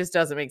it just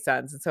doesn't make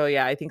sense, and so,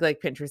 yeah, I think, like,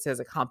 Pinterest as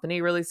a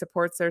company really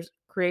supports their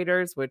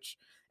creators,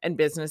 and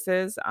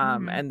businesses,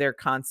 Mhm. and they're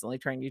constantly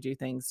trying to do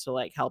things to,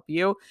 like, help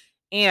you,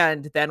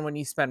 and then when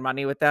you spend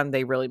money with them,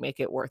 they really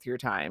make it worth your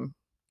time,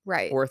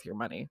 Right. worth your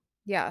money.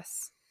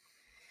 Yes.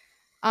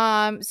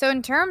 So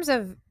in terms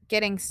of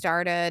getting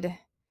started,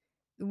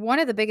 one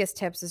of the biggest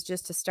tips is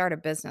just to start a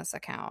business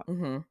account.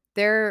 Mhm.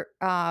 There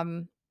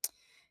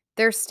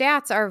Their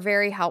stats are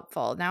very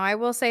helpful. Now, I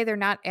will say they're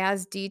not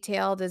as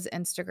detailed as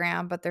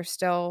Instagram, but they're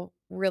still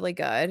really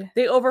good.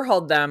 They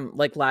overhauled them,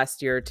 like,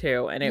 last year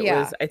too, and it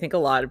was Yeah. I think a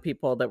lot of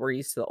people that were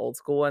used to the old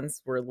school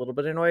ones were a little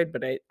bit annoyed,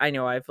 but I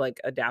know I've,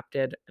 like,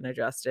 adapted and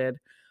adjusted,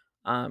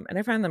 and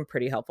I find them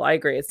pretty helpful. I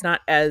agree, it's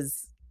not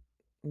as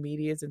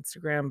meaty as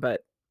Instagram,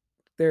 but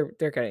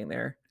they're getting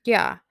there.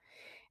 Yeah.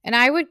 And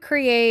I would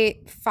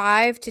create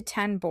 5 to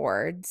 10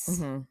 boards.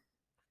 Mhm.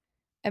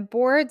 And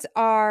boards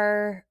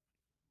are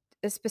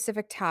a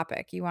specific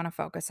topic you wanna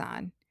focus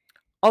on.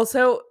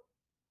 Also,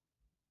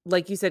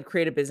 like you said,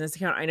 create a business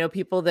account. I know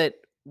people that,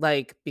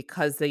 like,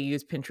 because they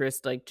use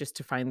Pinterest, like, just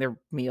to find their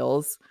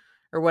meals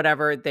or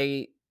whatever,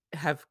 they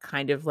have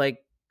kind of,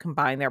 like,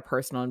 combined their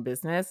personal and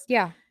business.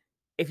 Yeah.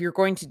 If you're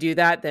going to do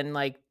that, then,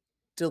 like,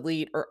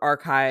 delete or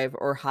archive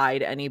or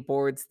hide any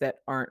boards that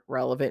aren't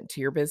relevant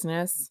to your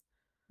business.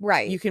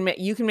 Right. You can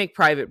make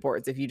private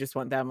boards if you just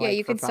want them, Yeah, like,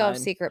 you for can still have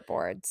fun, secret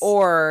boards.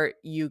 or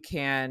you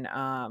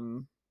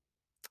can,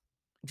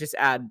 just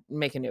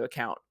make a new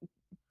account.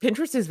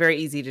 Pinterest is very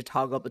easy to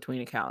toggle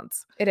between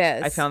accounts. It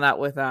I is. found that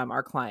with,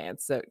 our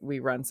clients that we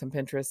run some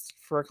Pinterest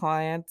for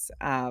clients,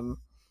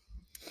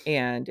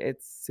 and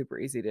it's super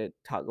easy to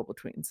toggle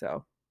between,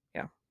 so,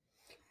 yeah.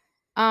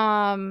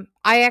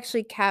 I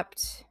actually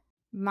kept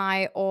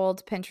my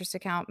old Pinterest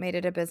account, made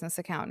it a business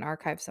account, and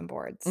archived some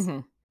boards.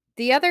 Mhm,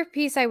 The other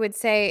piece I would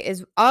say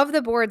is of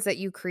the boards that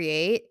you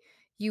create,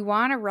 you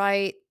wanna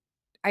write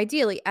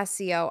ideally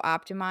SEO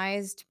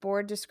optimized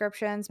board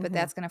descriptions, but mhm.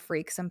 that's gonna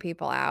freak some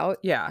people out.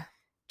 Yeah.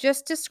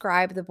 Just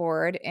describe the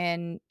board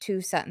in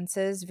 2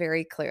 sentences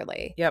very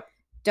clearly. Yep.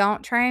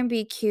 Don't try and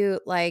be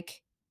cute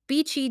like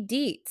beachy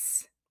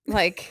deets.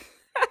 Like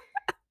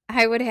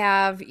I would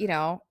have,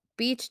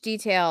 beach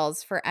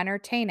details for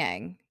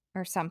entertaining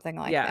or something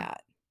like Yeah.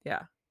 that.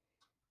 Yeah.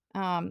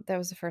 That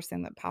was the first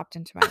thing that popped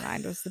into my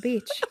mind was the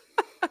beach.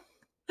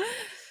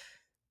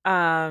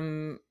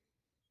 Um,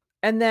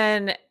 and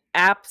then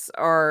apps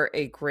are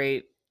a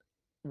great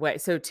way.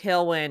 So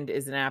Tailwind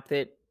is an app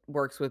that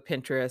works with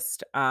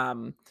Pinterest,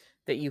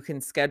 that you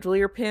can schedule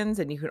your pins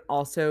and you can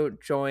also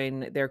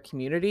join their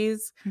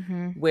communities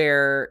Mhm.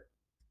 where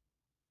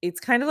it's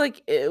kind of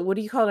like, what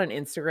do you call it on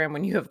Instagram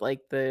when you have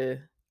like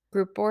the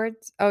Group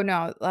boards? Oh,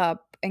 no,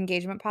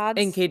 engagement pods?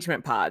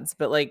 engagement pods,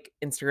 but like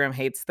Instagram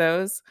hates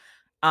those.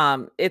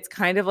 It's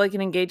kind of like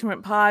an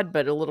engagement pod,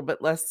 but a little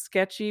bit less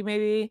sketchy,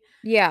 maybe.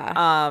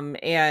 Yeah.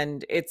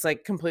 And it's,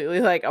 like, completely,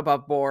 like,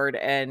 above board,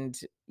 and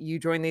you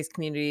join these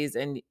communities,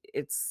 and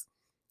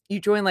you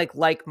join,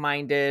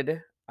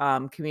 like-minded,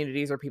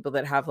 communities or people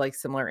that have, like,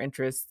 similar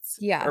interests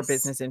or Yes.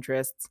 business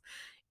interests,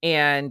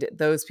 and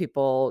those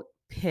people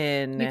You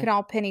pin. can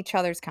all pin each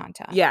other's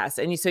content. Yes,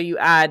 and you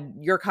add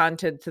your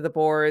content to the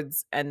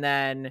boards, and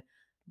then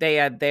they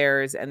add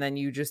theirs, and then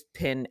you just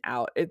pin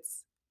out.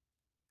 It's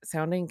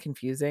sounding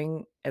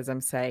confusing as I'm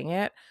saying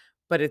it,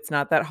 but it's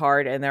not that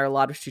hard, and there are a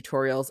lot of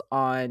tutorials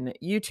on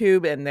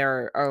YouTube, and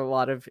there are a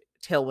lot of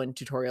Tailwind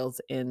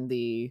tutorials in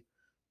the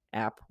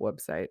app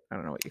website. I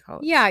don't know what you call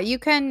it. Yeah, you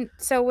can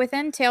so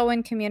within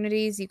Tailwind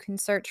communities, you can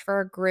search for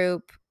a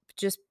group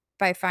just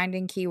by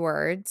finding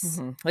keywords.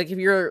 Mhm. Like, if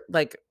you're,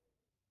 like,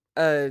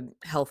 a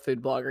health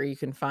food blogger, you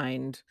can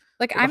find,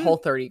 Like, like, a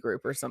Whole30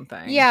 group or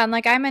something. yeah, and,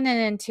 like, I'm in an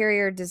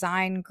interior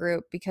design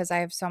group because I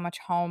have so much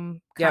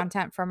home Yep.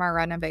 content from our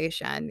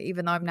renovation,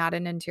 even though I'm not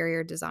an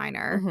interior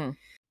designer. Mhm.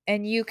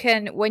 And you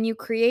can when you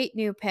create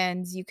new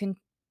pins, you can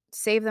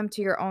save them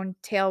to your own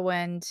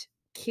Tailwind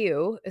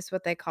queue, is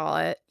what they call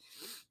it.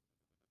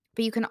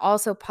 But you can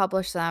also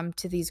publish them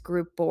to these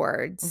group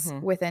boards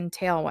Mhm. within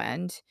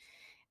Tailwind,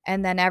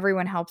 and then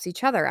everyone helps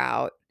each other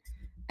out.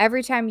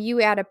 Every time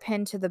you add a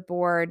pin to the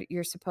board,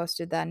 you're supposed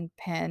to then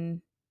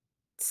pin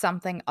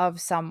something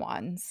of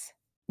someone's.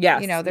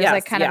 Yes, There's like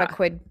yes, kind of a yeah.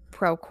 quid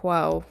pro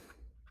quo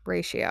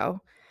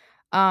ratio.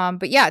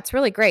 But yeah, it's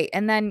really great.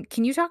 And then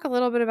can you talk a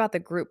little bit about the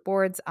group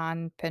boards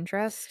on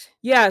Pinterest?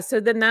 Yeah, so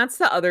then that's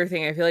the other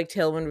thing. I feel like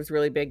Tailwind was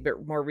really big,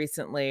 but more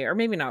recently, or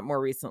maybe not more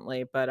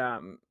recently, but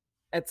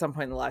at some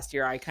point in the last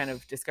year, I kind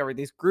of discovered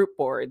these group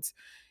boards,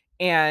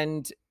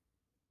 and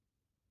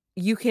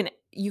you can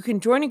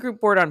join a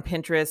group board on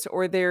Pinterest,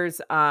 or there's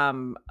a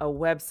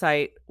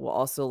website. We'll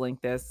also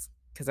link this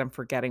because I'm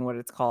forgetting what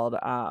it's called.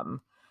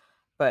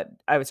 But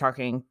I was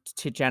talking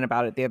to Jen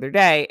about it the other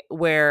day,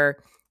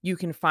 where you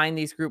can find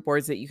these group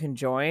boards that you can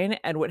join.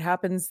 And what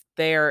happens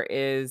there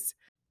is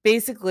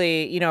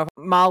basically, if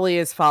Molly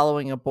is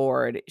following a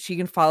board, she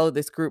can follow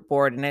this group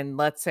board. And then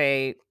let's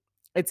say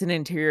it's an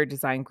interior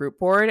design group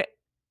board.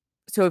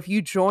 So if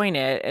you join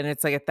it and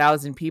it's like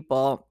 1,000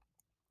 people,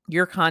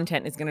 your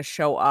content is going to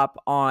show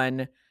up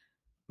on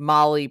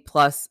Molly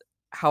plus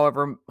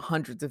however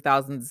hundreds of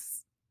thousands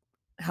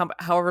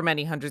however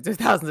many hundreds of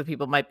thousands of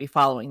people might be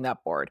following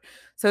that board.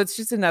 So it's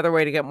just another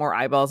way to get more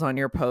eyeballs on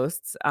your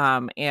posts,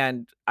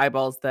 and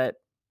eyeballs that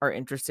are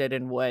interested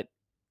in what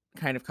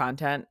kind of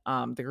content,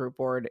 the group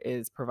board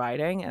is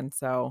providing. And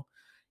so,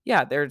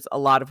 yeah, there's a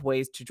lot of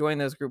ways to join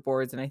those group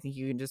boards, and I think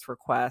you can just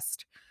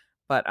request.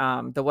 But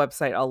the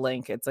website I'll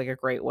link, it's like a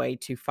great way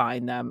to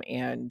find them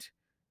and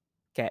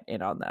get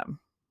in on them.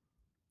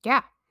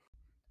 Yeah.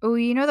 Oh,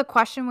 the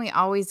question we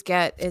always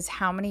get is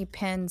how many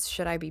pins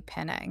should I be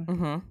pinning?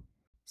 Mhm.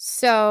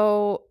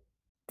 So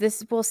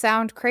this will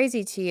sound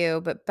crazy to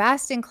you, but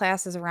best in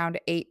class is around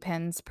 8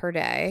 pins per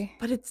day.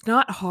 But it's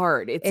not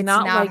hard. It's It's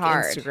not not like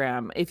hard.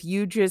 Instagram. If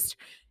you just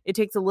it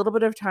takes a little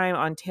bit of time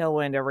on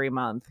Tailwind every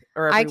month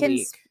or I every can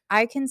week. s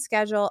I can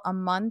schedule a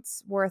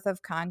month's worth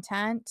of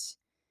content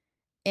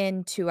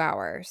in 2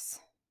 hours.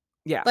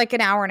 Yeah. Like an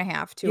hour and a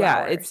half, 2 Yeah,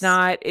 hours.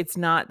 it's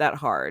not that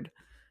hard.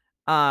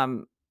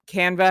 Um,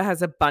 Canva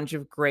has a bunch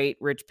of great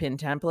rich pin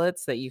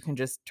templates that you can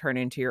just turn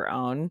into your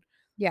own.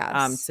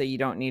 Yes. So you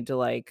don't need to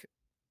like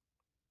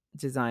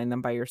design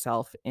them by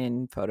yourself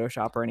in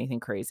Photoshop or anything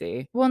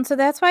crazy. Well, and so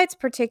that's why it's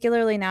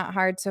particularly not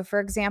hard. So, for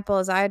example,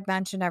 as I had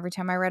mentioned, every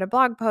time I write a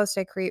blog post,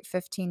 I create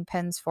 15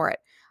 pins for it.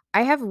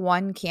 I have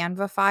one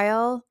Canva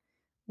file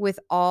with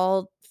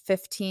all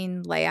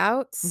 15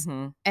 layouts,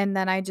 Mhm. and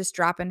then I just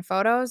drop in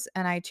photos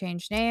and I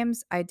change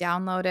names. I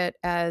download it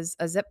as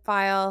a zip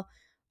file,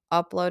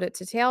 upload it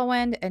to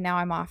Tailwind, and now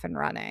I'm off and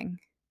running.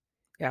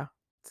 Yeah.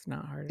 It's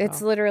not hard at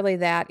It's all. literally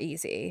that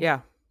easy.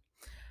 Yeah.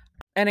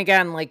 And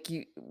again, like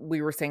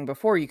we were saying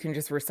before, you can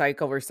just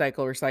recycle,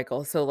 recycle,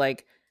 recycle. So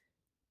like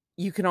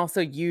you can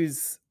also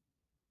use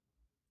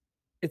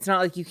it's not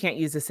like you can't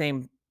use the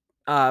same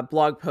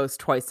blog post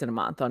twice in a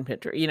month on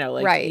Pinterest.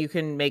 Like Right. you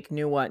can make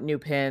new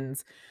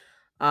pins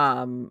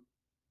um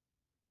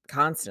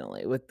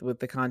constantly with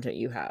the content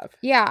you have.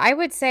 Yeah, I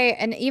would say,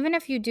 and even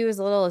if you do as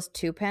little as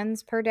 2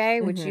 pins per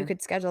day, which you Mhm.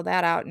 could schedule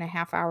that out in a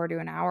half hour to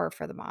an hour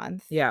for the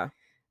month, Yeah.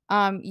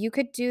 you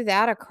could do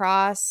that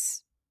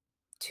across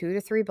 2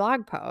 to 3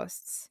 blog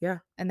posts, Yeah.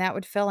 and that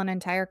would fill an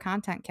entire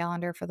content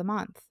calendar for the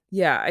month.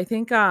 Yeah, I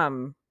think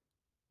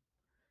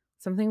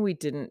something we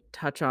didn't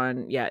touch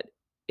on yet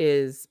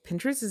is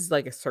Pinterest is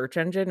like a search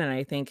engine and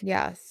I think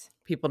Yes.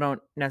 people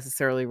don't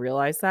necessarily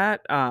realize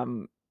that.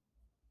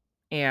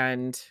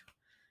 And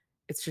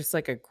it's just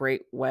like a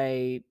great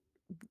way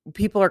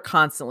people are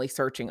constantly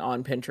searching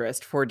on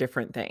Pinterest for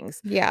different things.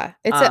 Yeah,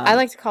 I Um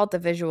like to call it the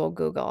visual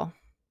Google.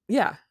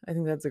 yeah, I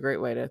think that's a great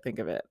way to think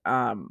of it.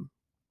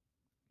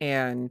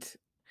 And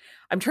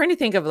I'm trying to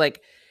think of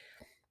like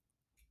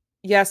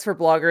yes, for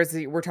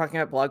bloggers, we're talking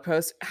about blog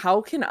posts. How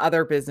can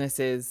other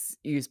businesses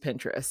use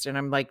Pinterest? And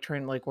I'm like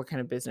trying like what kind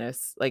of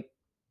business like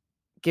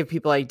give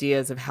people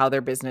ideas of how their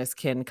business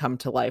can come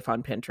to life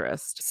on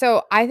Pinterest.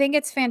 So, I think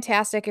it's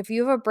fantastic. If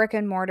you have a brick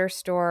and mortar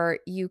store,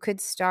 you could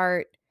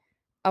start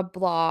a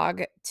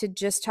blog to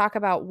just talk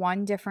about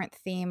one different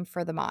theme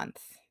for the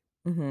month.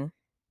 Mhm.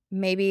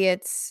 Maybe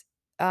it's,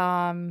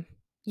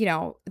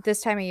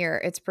 this time of year,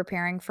 it's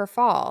preparing for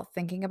fall,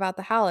 thinking about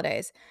the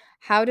holidays.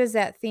 How does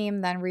that theme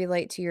then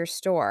relate to your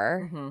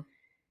store? Mhm.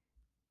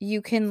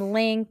 You can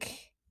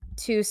link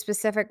to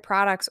specific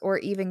products or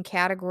even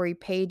category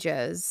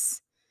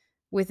pages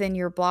within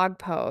your blog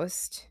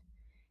post.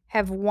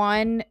 Have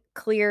one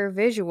clear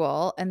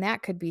visual, and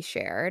that could be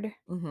shared.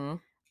 Mhm.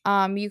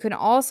 You can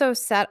also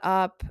set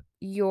up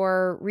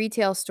your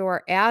retail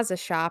store as a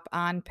shop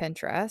on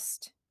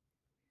Pinterest,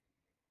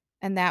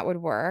 and that would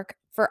work.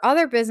 For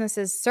other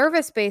businesses,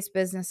 service-based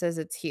businesses,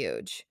 it's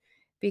huge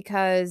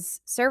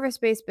because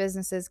service-based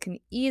businesses can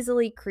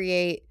easily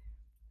create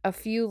a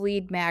few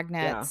lead Yeah.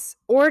 magnets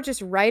or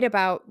just write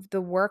about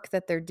the work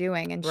that they're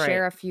doing and Right.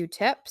 share a few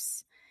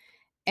tips,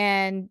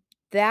 and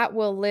that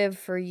will live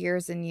for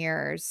years and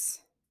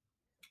years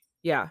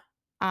Yeah.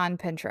 on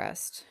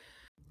Pinterest.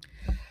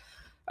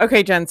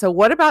 Okay, Jen. So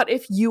what about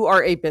if you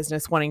are a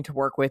business wanting to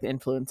work with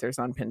influencers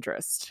on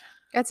Pinterest?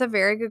 That's a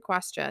very good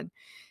question.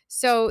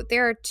 So,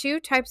 there are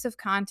 2 types of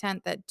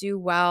content that do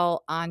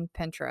well on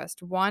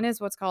Pinterest. One is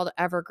what's called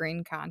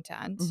evergreen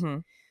content.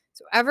 Mhm.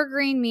 So,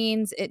 evergreen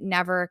means it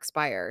never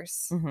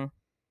expires. Mhm.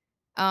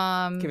 Give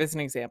Um, us an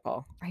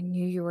example. I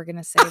knew you were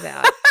gonna say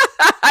that.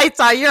 I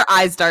saw your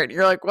eyes dart.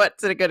 You're like,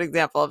 "What's a good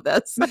example of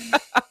this?"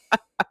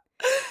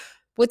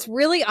 What's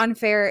really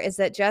unfair is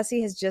that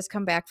Jessie has just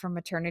come back from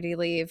maternity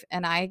leave,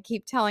 and I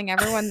keep telling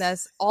everyone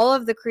this. All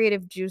of the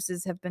creative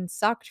juices have been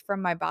sucked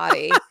from my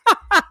body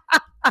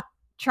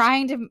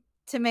trying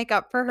to make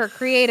up for her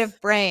creative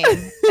brain,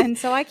 and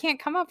so I can't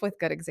come up with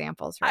good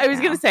examples I right was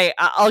gonna now. say,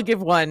 I'll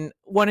give one.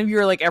 One of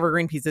your like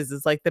evergreen pieces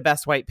is like the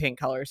best white paint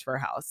colors for a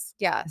house.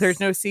 There's Yes.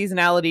 no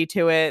seasonality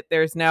to it.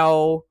 There's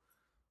no,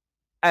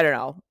 I don't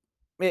know.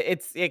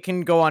 It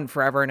can go on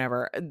forever and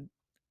ever.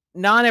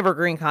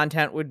 Non-evergreen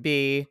content would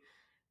be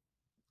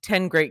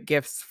 10 great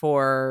gifts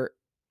for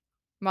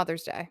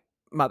Mother's Day.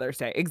 Mother's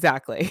Day.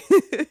 Exactly.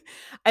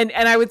 And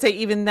I would say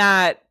even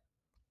that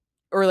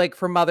or like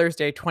for Mother's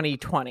Day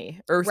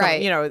 2020 or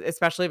something, Right.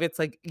 especially if it's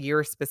like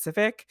year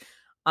specific.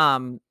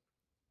 Um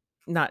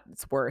Not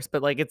it's worse,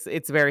 but like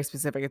it's very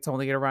specific. It's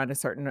only gonna run a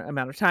certain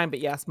amount of time. But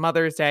yes,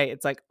 Mother's Day,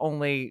 it's like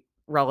only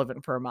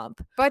relevant for a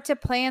month. But to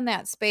play in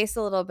that space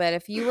a little bit,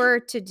 if you were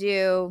to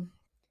do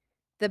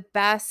the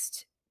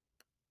best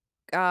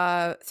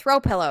throw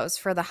pillows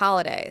for the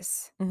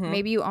holidays, Mhm.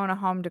 maybe you own a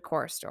home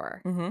decor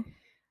store. Mhm.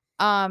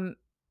 Um,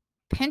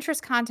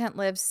 Pinterest content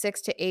lives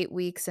 6 to 8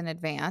 weeks in Yep.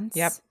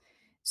 advance.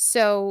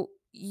 So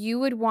you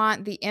would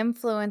want the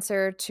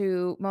influencer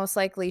to most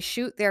likely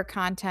shoot their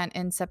content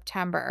in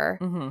September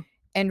Mhm.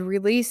 and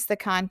release the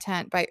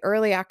content by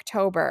early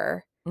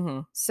October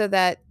Mhm. so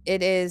that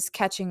it is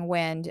catching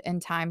wind in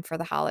time for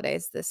the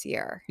holidays this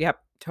year. Yep,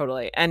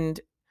 totally. And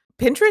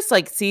Pinterest,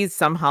 like, sees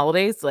some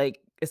holidays, like,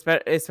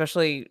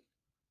 especially,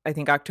 I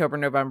think October,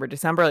 November,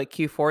 December, like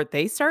Q4,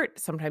 they start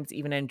sometimes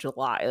even in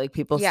July. Like,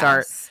 people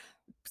start Yes.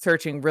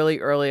 searching really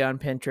early on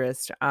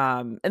Pinterest.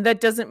 And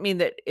that doesn't mean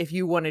that if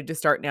you wanted to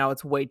start now,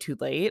 it's way too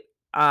late.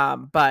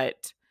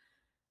 But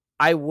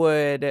I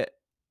would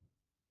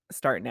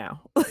start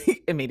now,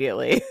 like,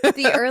 immediately.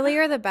 The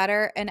earlier the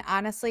better, and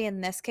honestly,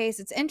 in this case,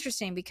 it's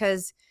interesting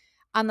because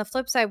on the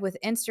flip side with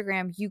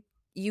Instagram,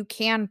 you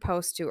can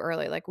post too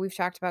early. Like we've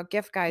talked about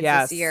gift guides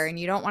this year, Yes. and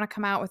you don't wanna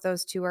come out with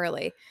those too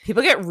early.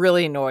 People get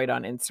really annoyed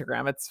on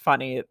Instagram. It's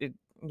funny.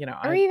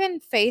 Or even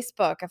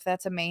Facebook if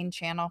that's a main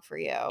channel for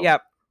you.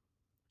 Yep.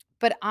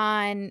 But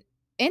on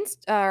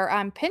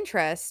on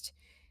Pinterest,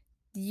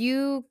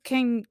 you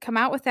can come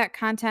out with that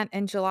content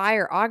in July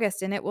or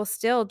August, and it will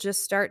still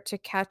just start to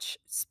catch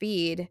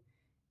speed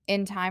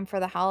in time for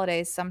the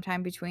holidays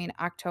sometime between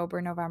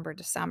October, November,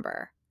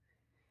 December.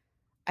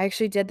 I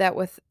actually did that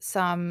with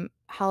some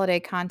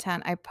holiday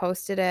content. I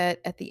posted it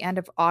at the end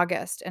of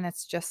August, and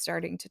it's just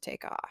starting to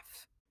take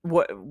off.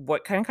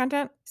 What kind of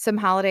content? Some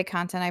holiday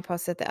content I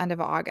posted at the end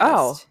of Oh,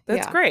 August.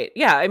 that's Yeah. great.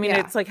 Yeah, I mean,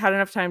 Yeah. it's, like, had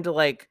enough time to,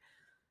 like,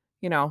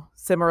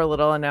 simmer a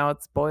little, and now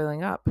it's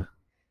boiling up.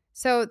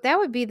 So that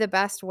would be the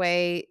best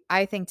way,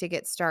 I think, to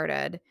get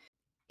started.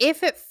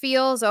 If it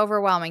feels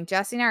overwhelming,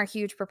 Jesse and I are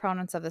huge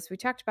proponents of this. We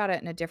talked about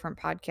it in a different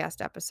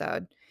podcast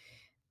episode.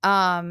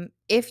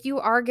 If you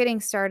are getting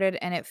started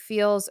and it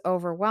feels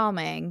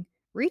overwhelming,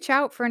 reach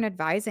out for an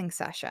advising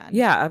session.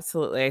 Yeah,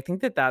 absolutely. I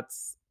think that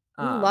that's,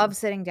 We love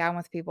sitting down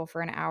with people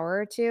for an hour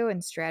or two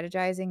and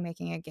strategizing,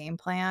 making a game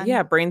plan.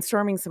 yeah,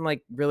 brainstorming some,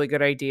 like, really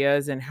good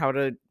ideas and how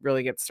to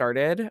really get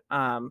started.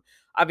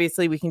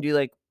 Obviously, we can do,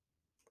 like,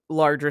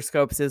 larger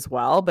scopes as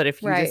well, but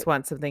if you just Right.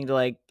 want something to,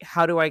 like,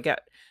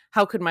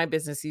 how could my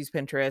business use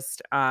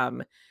Pinterest,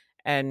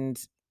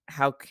 and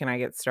how can I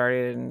get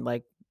started, and,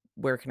 like,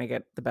 where can I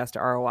get the best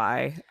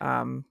ROI?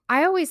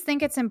 I always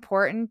think it's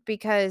important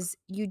because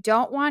you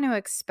don't want to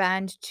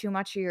expend too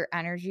much of your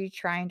energy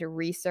trying to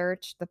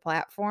research the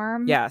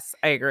platform. Yes,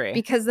 I agree.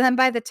 Because then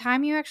by the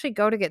time you actually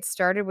go to get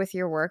started with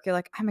your work, you're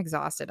like, "I'm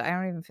exhausted. I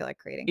don't even feel like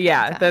creating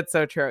Yeah, content." that's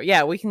so true.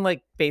 Yeah, we can,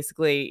 like,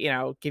 basically,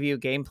 give you a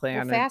game We'll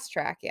plan fast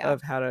track you.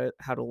 of how to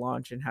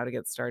launch and how to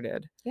get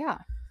started. Yeah.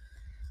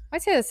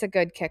 I'd say that's a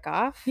good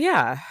kickoff.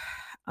 Yeah.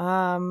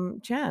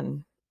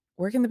 Jen,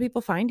 where can the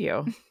people find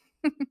you?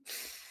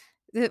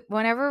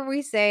 Whenever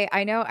we say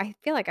I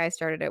feel like I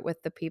started it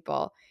with the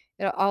people.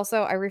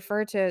 Also, I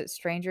refer to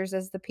strangers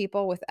as the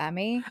people with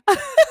Emmy,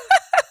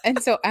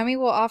 and so Emmy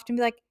will often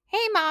be like,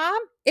 "Hey, mom,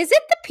 is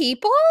it the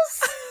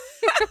peoples?"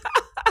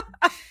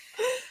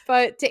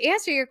 But to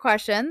answer your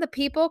question, the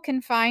people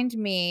can find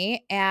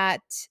me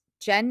at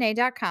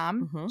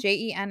jennay.com, Mhm.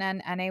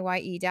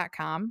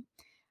 JENNNAYE.com.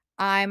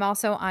 I'm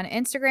also on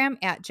Instagram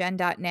at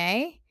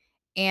jen.nay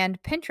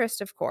and Pinterest,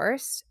 of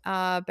course,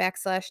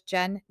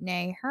 /Jen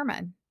Nay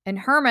Herman. And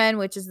Herman,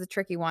 which is the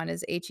tricky one,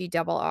 is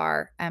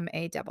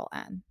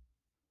HERRMANN.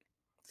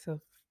 So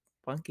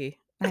funky.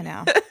 I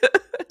know.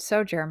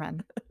 So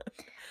German.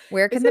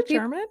 Where Is can the it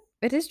people? German?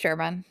 It is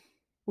German.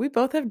 We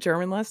both have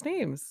German last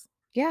names.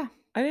 Yeah.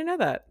 I didn't know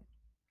that.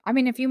 I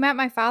mean, if you met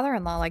my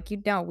father-in-law, like,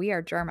 you'd know we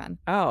are German.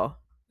 Oh,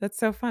 that's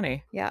so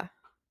funny. Yeah.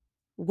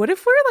 What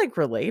if we're, like,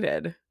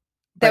 related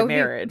by That would be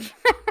marriage?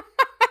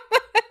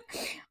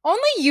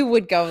 only you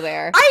would go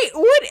there.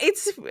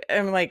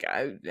 I'm like,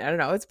 I don't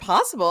know, it's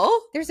possible.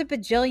 There's a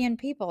bajillion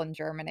people in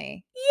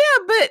Germany.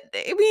 Yeah, but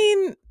I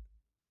mean,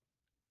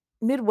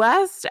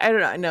 Midwest? I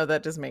don't know. No,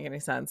 that doesn't make any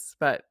sense,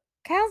 but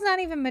Kyle's not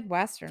even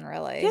Midwestern,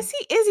 really. yes,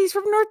 he is. He's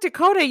from North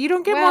Dakota. You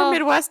don't get more Well,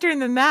 Midwestern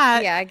than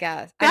that. yeah, I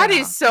guess. I That don't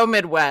know. is so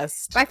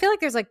Midwest. But I feel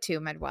like there's, like, 2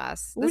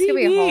 Midwests. What do you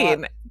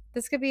mean?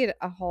 This could be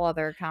a whole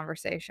other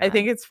conversation. I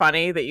think it's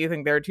funny that you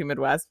think there are 2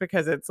 Midwest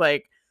because it's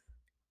like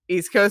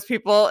East Coast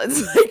people.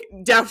 It's like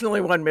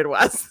definitely one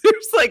Midwest.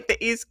 There's like the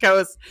East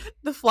Coast,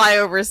 the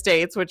flyover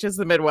states, which is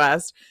the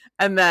Midwest,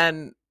 and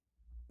then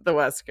the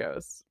West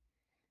Coast.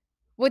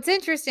 What's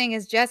interesting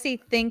is Jessie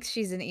thinks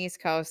she's an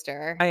East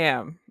Coaster, I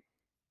am.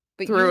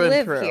 but Through you and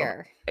live through.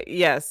 here.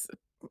 Yes.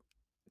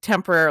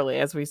 Temporarily,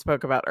 as we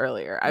spoke about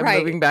earlier. I'm Right.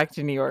 moving back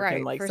to New York in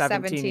Right, like for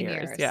 17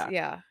 years. Yeah.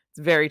 Yeah. It's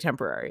very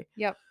temporary.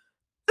 Yep.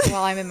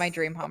 Well, I'm in my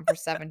dream home for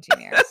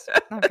 17 years.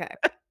 Okay.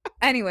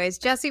 Anyways,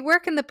 Jessie, where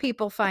can the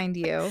people find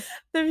you?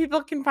 The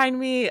people can find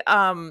me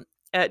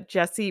at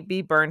Jessie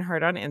B.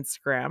 Bernhardt on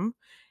Instagram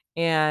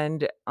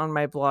and on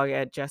my blog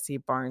at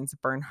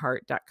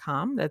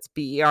jessiebarnesbernhardt.com. That's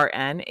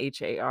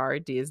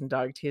BERNHARD as in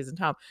dog, T as in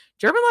Tom.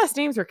 German last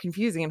names are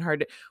confusing and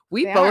hard.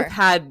 We They both are.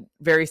 had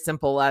very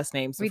simple last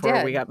names We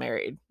before we did. got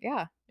married.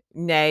 Yeah.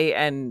 Nay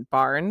and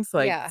Barnes,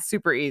 like Yeah.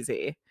 super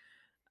easy.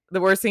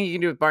 The worst thing you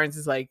can do with Barnes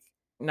is like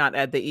not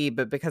add the E,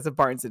 but because of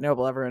Barnes and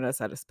Noble, everyone knows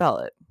how to spell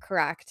it.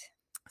 Correct.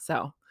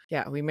 So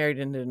yeah, we married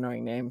into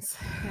annoying names.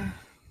 Yeah.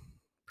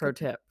 Pro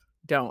tip.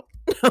 Don't.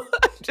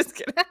 Just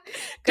kidding.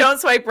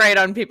 Don't swipe right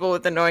on people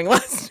with annoying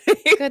last names.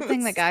 Good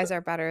thing the guys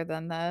are better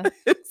than the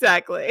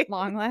exactly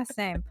long last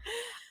name.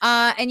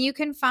 And you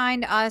can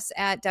find us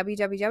at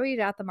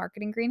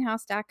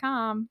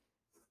www.themarketinggreenhouse.com.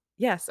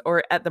 Yes,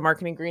 or at the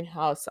Marketing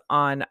Greenhouse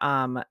on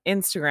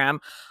Instagram.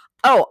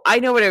 Oh, I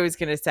know what I was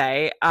going to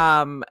say.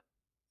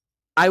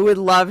 I would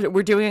love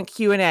we're doing a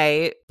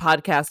Q&A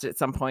podcast at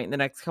some point in the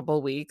next couple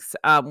of weeks.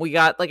 We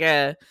got like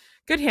a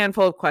good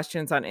handful of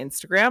questions on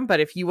Instagram, but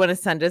if you want to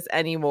send us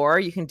any more,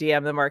 you can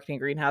DM the Marketing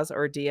Greenhouse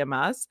or DM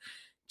us.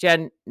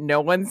 Jen, no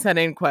one sent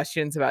in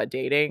questions about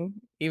dating,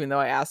 even though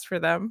I asked for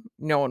them.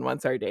 No one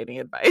wants our dating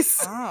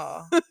advice.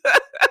 Oh.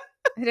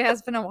 It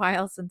has been a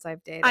while since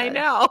I've dated. I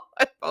know,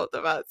 both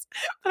of us.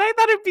 But I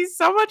thought it'd be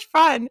so much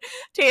fun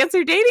to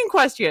answer dating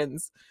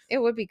questions. It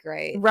would be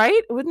great.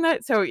 Right? Wouldn't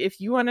that? So if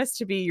you want us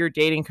to be your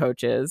dating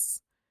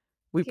coaches,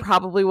 we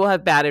probably will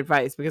have bad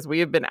advice because we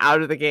have been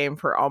out of the game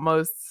for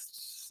almost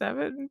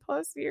 7+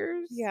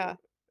 years. Yeah.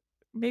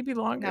 Maybe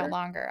longer. No,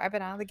 longer. I've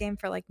been out of the game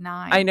for like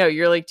 9. I know.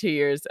 You're like 2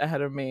 years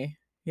ahead of me.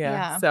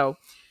 Yeah. So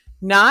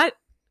not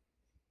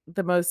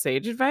the most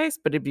sage advice,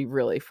 but it'd be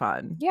really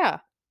fun.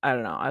 Yeah. I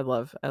don't know. I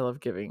love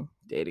giving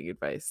dating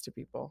advice to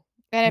people.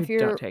 And if you're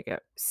don't take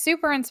it.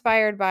 super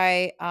inspired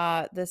by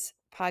this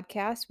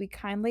podcast, we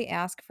kindly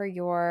ask for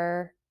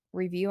your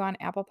review on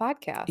Apple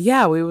Podcasts.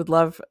 Yeah, we would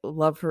love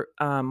for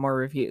more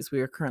reviews. We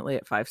are currently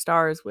at 5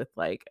 stars with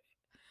like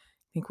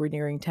I think we're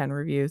nearing 10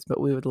 reviews, but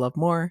we would love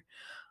more.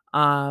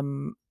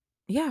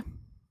 Yeah.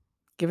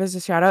 Give us a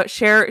shout out.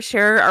 Share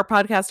our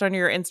podcast on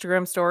your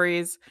Instagram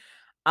stories.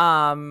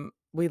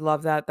 We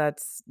love that.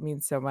 That's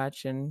means so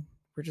much, and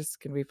we're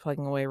just going to be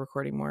plugging away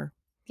recording more.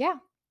 Yeah.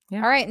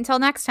 Yeah. All right, until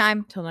next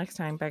time. Till next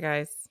time. Bye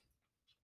guys.